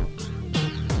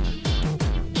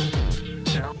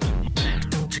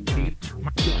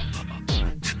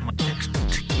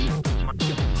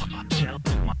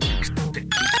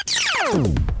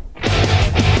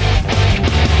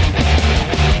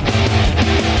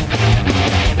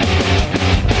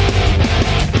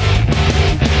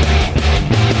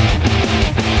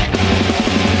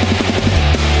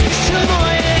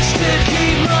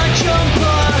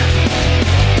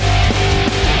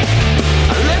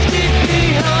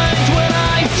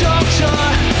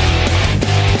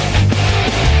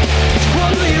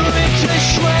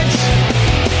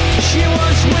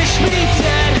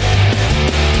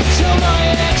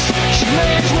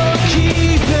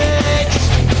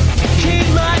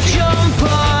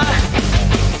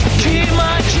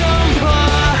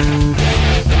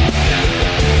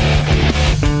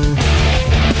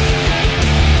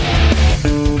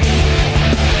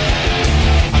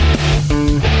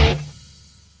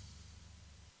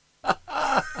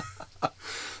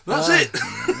 That's it.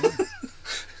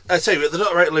 I tell you, they're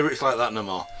not writing lyrics like that no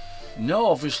more. No,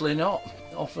 obviously not.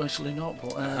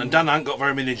 But, and Dan ain't got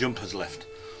very many jumpers left.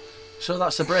 So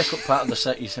that's the breakup part of the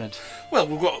set, you said. Well,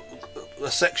 we've got a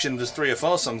section. There's 3 or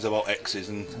 4 songs about exes,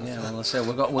 and I say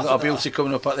we've got a beauty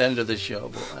coming up at the end of this show.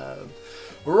 But,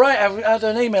 right, I've had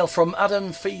an email from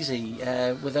Adam Feasy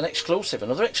with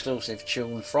another exclusive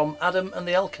tune from Adam and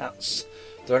the Hellcats.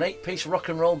 They're an 8-piece rock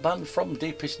and roll band from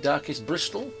deepest, darkest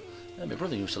Bristol. My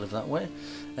brother used to live that way.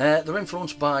 They're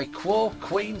influenced by Quo,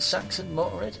 Queen, Saxon,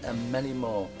 Motorhead and many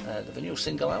more. They've a new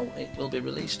single out. It will be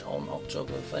released on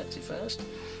October 31st.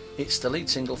 It's the lead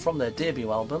single from their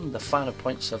debut album, The Finer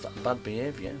Points of Bad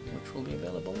Behaviour, which will be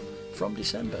available from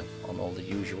December on all the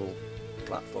usual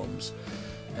platforms.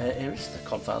 Here is the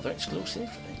Codfather exclusive.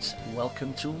 It's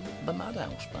Welcome to the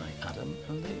Madhouse by Adam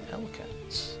and the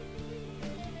Hellcats.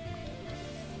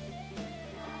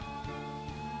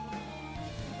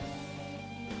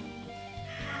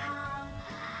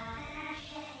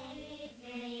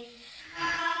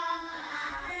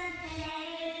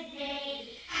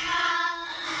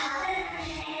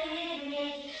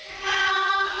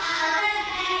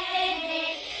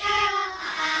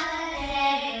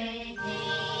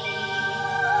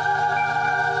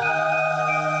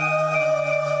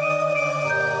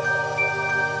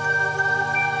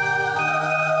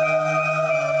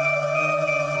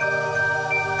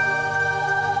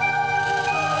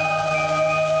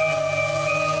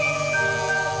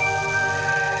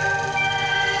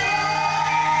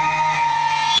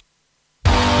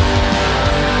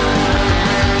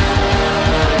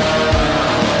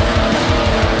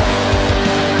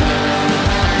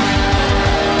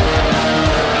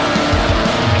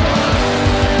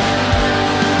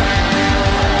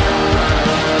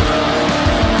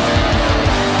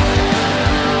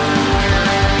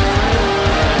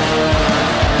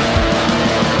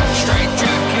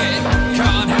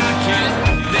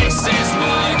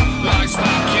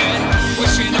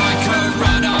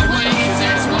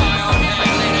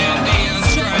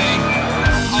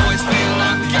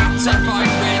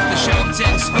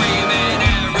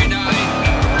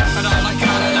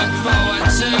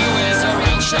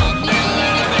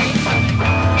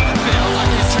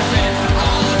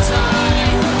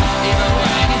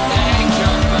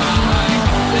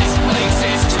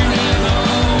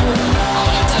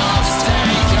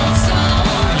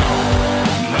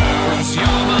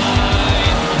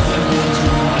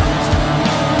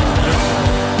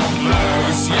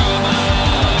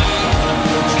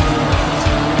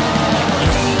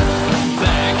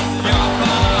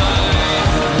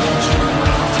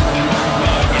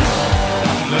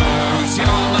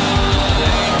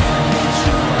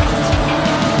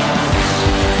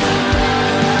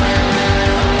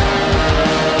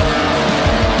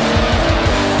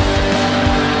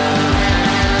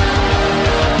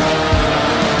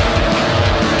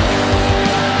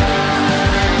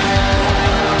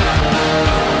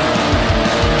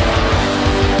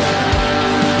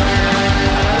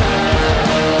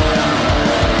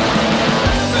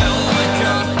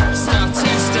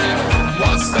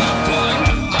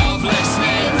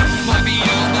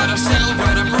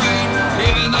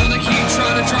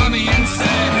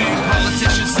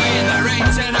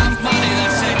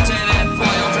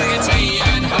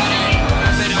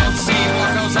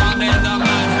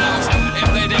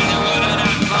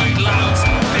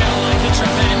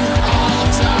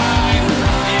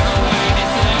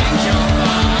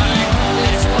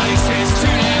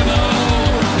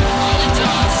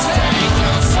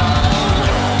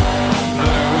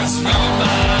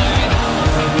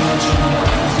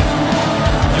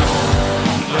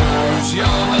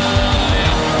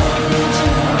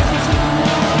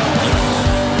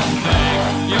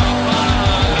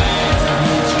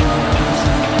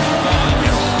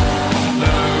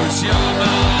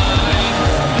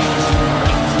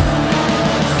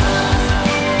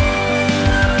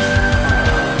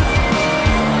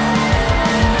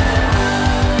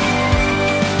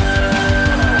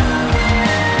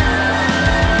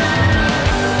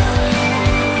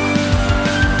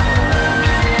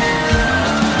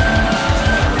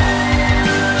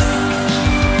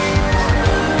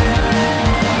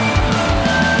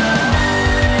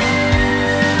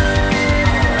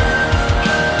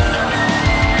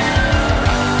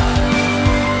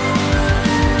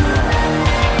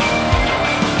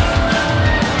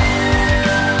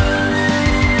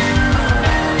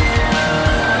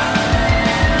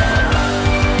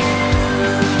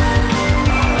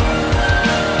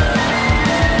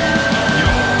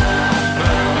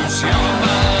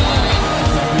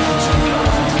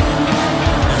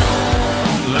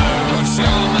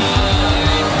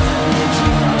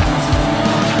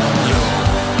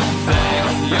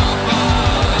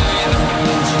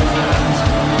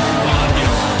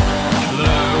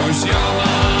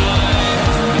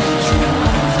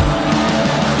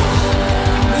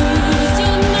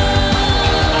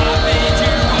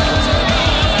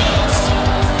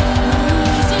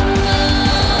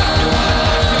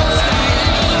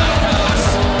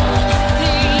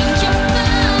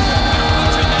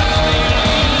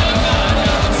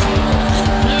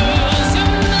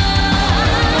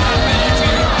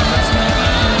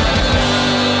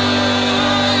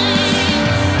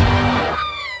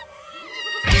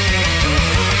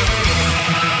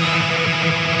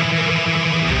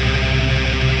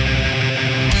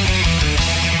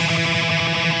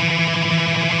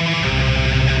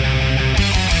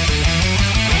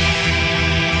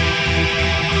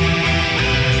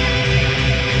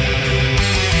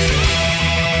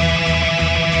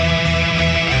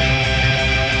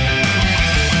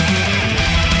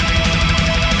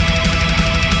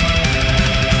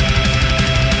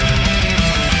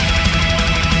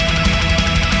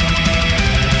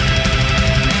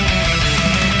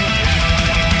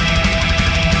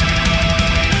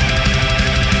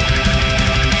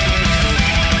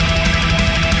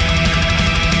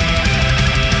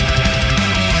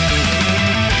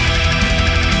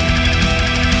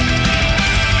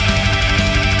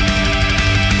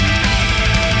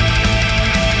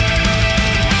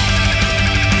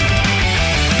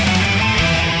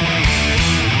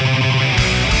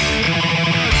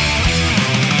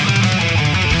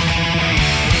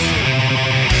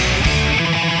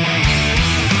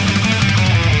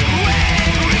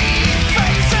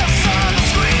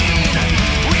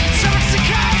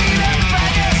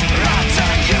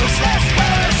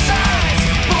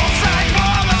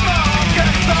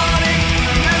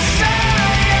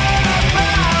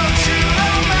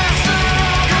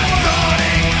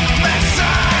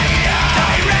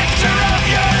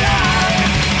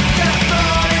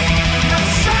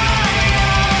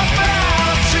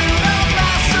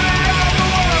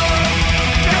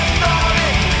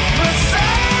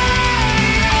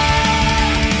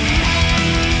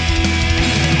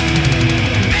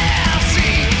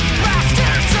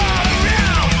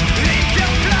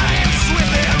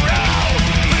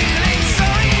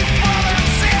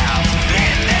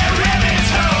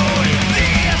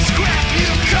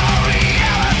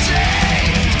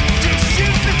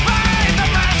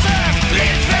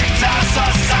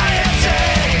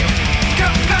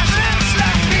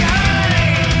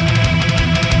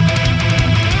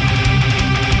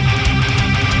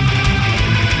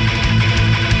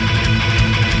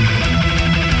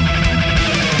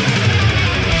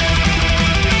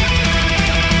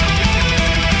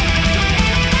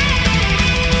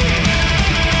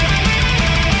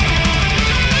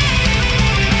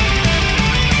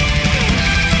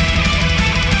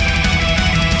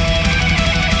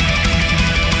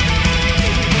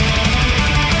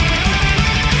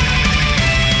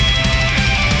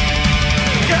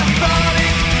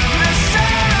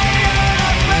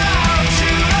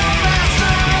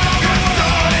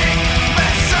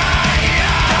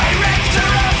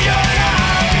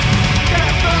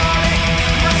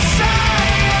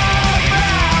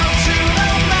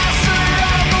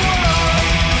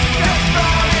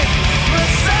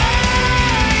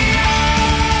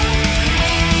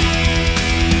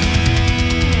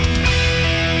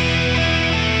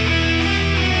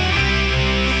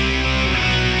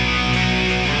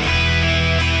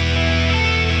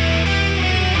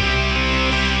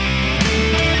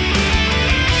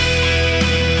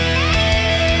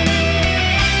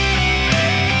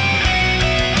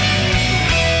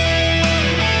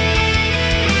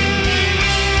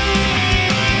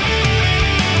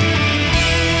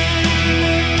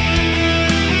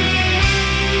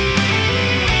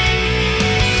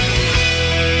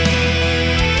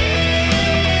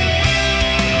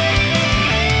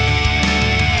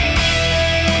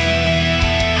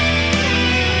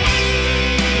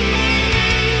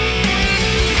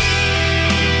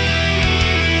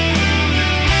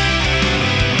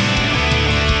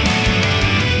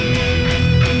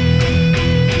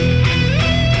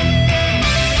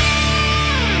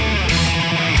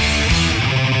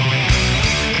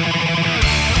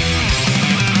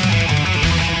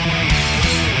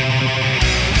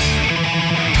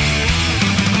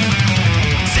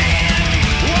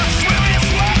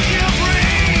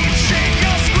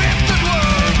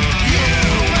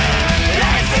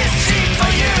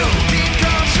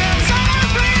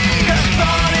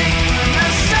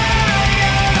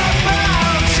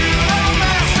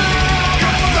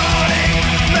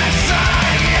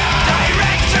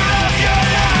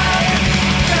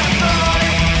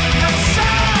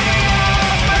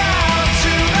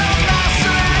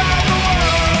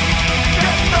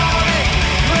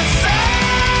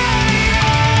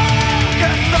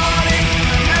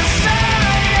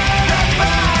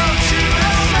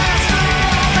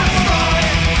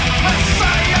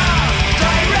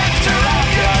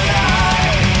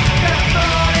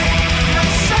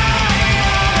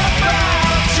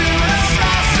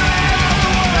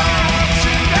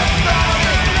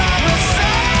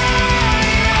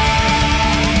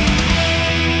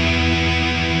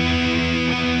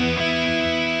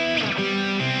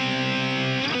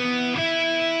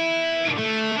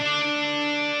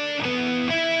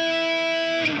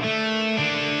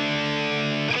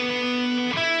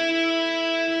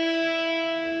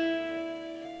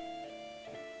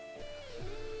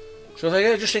 So there you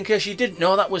go, just in case you didn't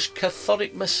know, that was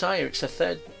Catholic Messiah. It's the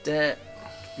third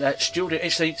studio.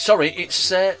 It's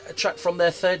a track from their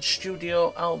third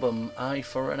studio album, Eye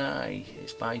for an Eye.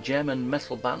 It's by German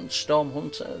metal band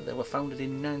Stormhunter. They were founded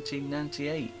in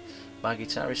 1998 by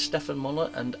guitarist Stefan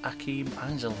Muller and Achim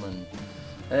Einzelmann.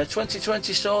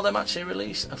 2020 saw them actually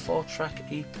release a 4-track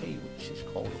EP, which is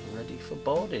called Ready for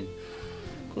Boarding.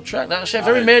 Good track. That's it.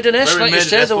 Very Maiden-esque, like you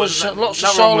said. There was lots of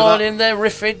soloing in there,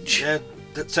 riffage. Yeah.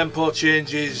 The tempo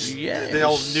changes, the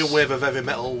old new wave of heavy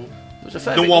metal,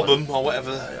 Nawabum or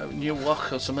whatever. New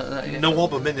Walk or something like that. Yeah.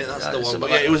 Nawabum, innit? That's the one. But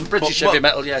yeah, it was British heavy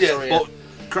metal, but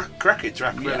cracking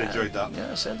track, really enjoyed that.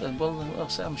 Yeah, I said, I'm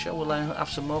sure we'll have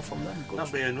some more from them. Good.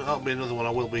 That'll be another one I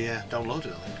will be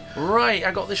downloading, I think. Right,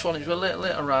 I got this one. It's a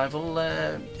late arrival.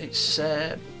 It's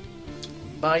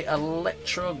by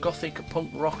electro-gothic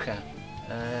punk rocker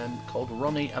called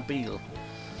Ronnie Abel.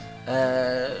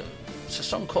 It's a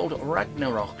song called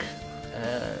Ragnarok.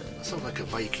 That sounds like a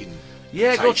Viking.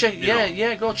 Yeah, type, go check.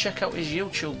 Go check out his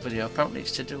YouTube video. Apparently,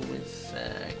 it's to do with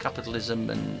capitalism,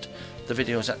 and the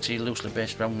video is actually loosely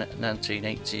based around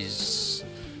 1980s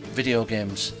video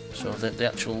games. So the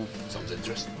actual sounds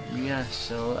interesting. Yeah.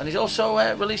 So, and he's also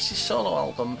released his solo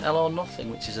album Hell or Nothing,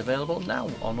 which is available now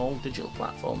on all digital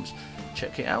platforms.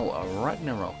 Check it out.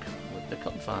 Ragnarok with the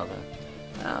Codfather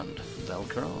and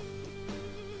Velcro.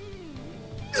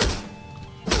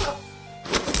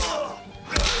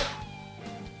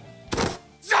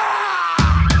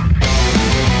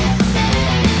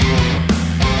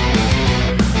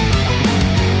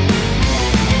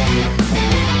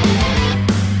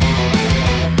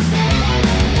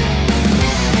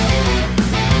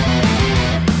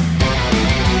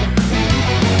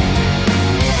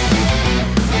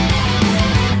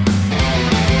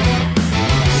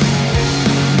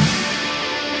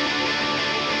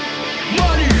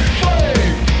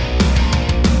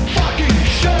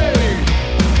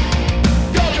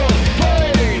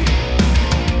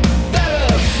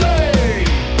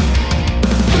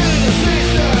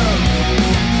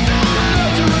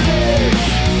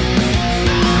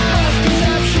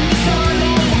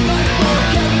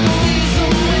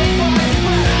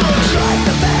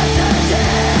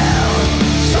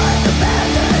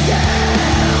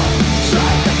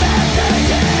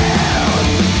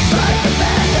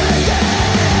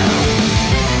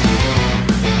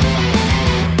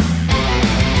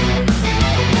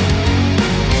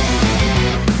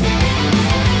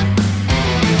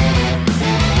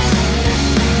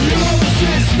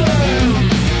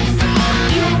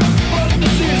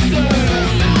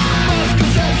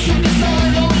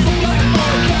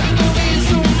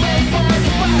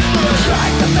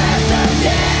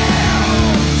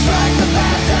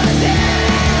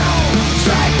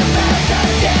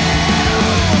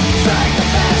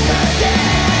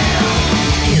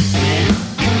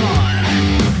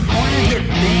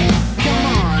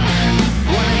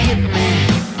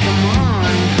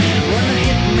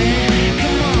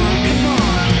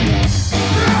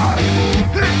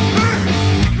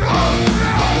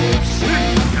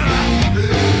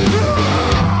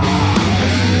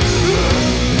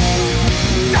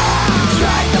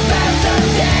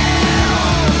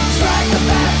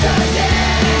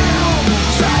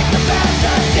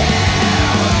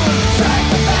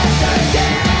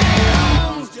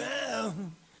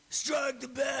 Strike the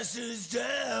bastards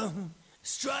down.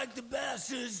 Strike the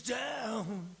bastards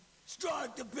down.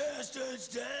 Strike the bastards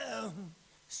down.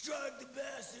 Strike the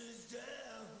bastards down.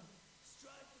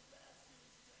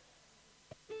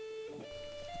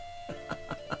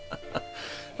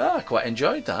 I quite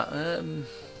enjoyed that.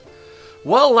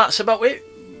 Well, that's about it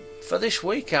for this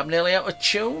week. I'm nearly out of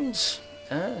tunes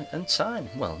and time.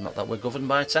 Well, not that we're governed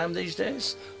by time these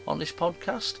days on this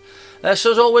podcast.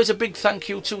 So as always, a big thank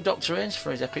you to Dr. Ains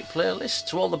for his epic playlist.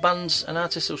 To all the bands and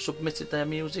artists who submitted their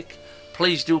music,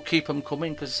 please do keep them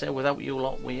coming, because I say without you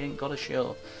lot we ain't got a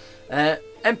show.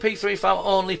 MP3 file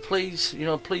only, please.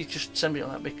 Please just send me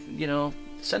that.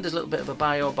 Send us a little bit of a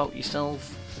bio about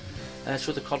yourself.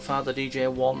 To the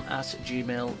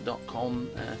codfatherdj1@gmail.com.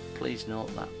 Please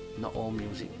note that not all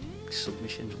music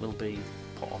submissions will be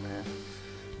put on air.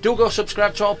 Do go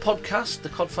subscribe to our podcast,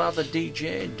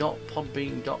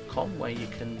 thecodfatherdj.podbean.com, where you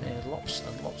can hear lots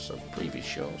and lots of previous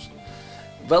shows.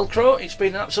 Velcro, it's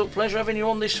been an absolute pleasure having you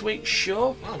on this week's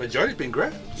show. Well, I've enjoyed it, it's been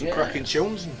great. Some cracking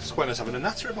tunes, and it's quite nice having a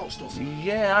natter about stuff.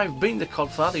 Yeah, I've been the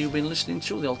Codfather. You've been listening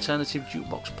to the Alternative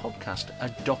Jukebox podcast, a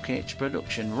Doc H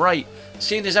production. Right,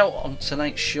 seeing us out on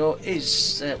tonight's show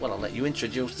is, I'll let you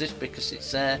introduce this because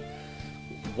it's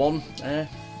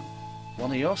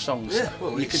one of your songs. Yeah,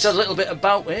 well, you can tell a little bit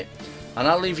about it, and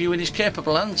I'll leave you in his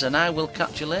capable hands, and I will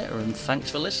catch you later, and thanks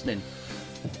for listening.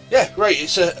 Yeah, great.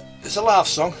 It's a laugh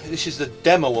song. This is the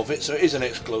demo of it, so it is an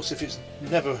exclusive. It's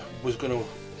never was going to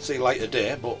see light of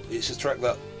day, but it's a track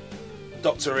that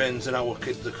Dr. Ains and our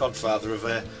kid, the Codfather,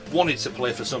 have wanted to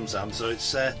play for some time. So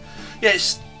it's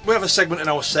we have a segment in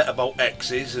our set about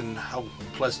exes and how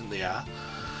pleasant they are,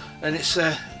 and it's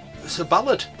a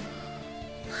ballad.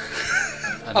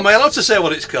 Am I allowed to say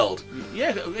what it's called?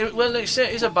 Yeah, well, it's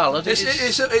a ballad.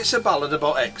 It's a ballad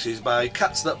about exes by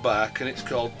Cats That Bark, and it's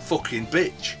called Fucking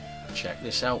Bitch. Check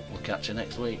this out. We'll catch you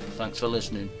next week. Thanks for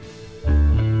listening.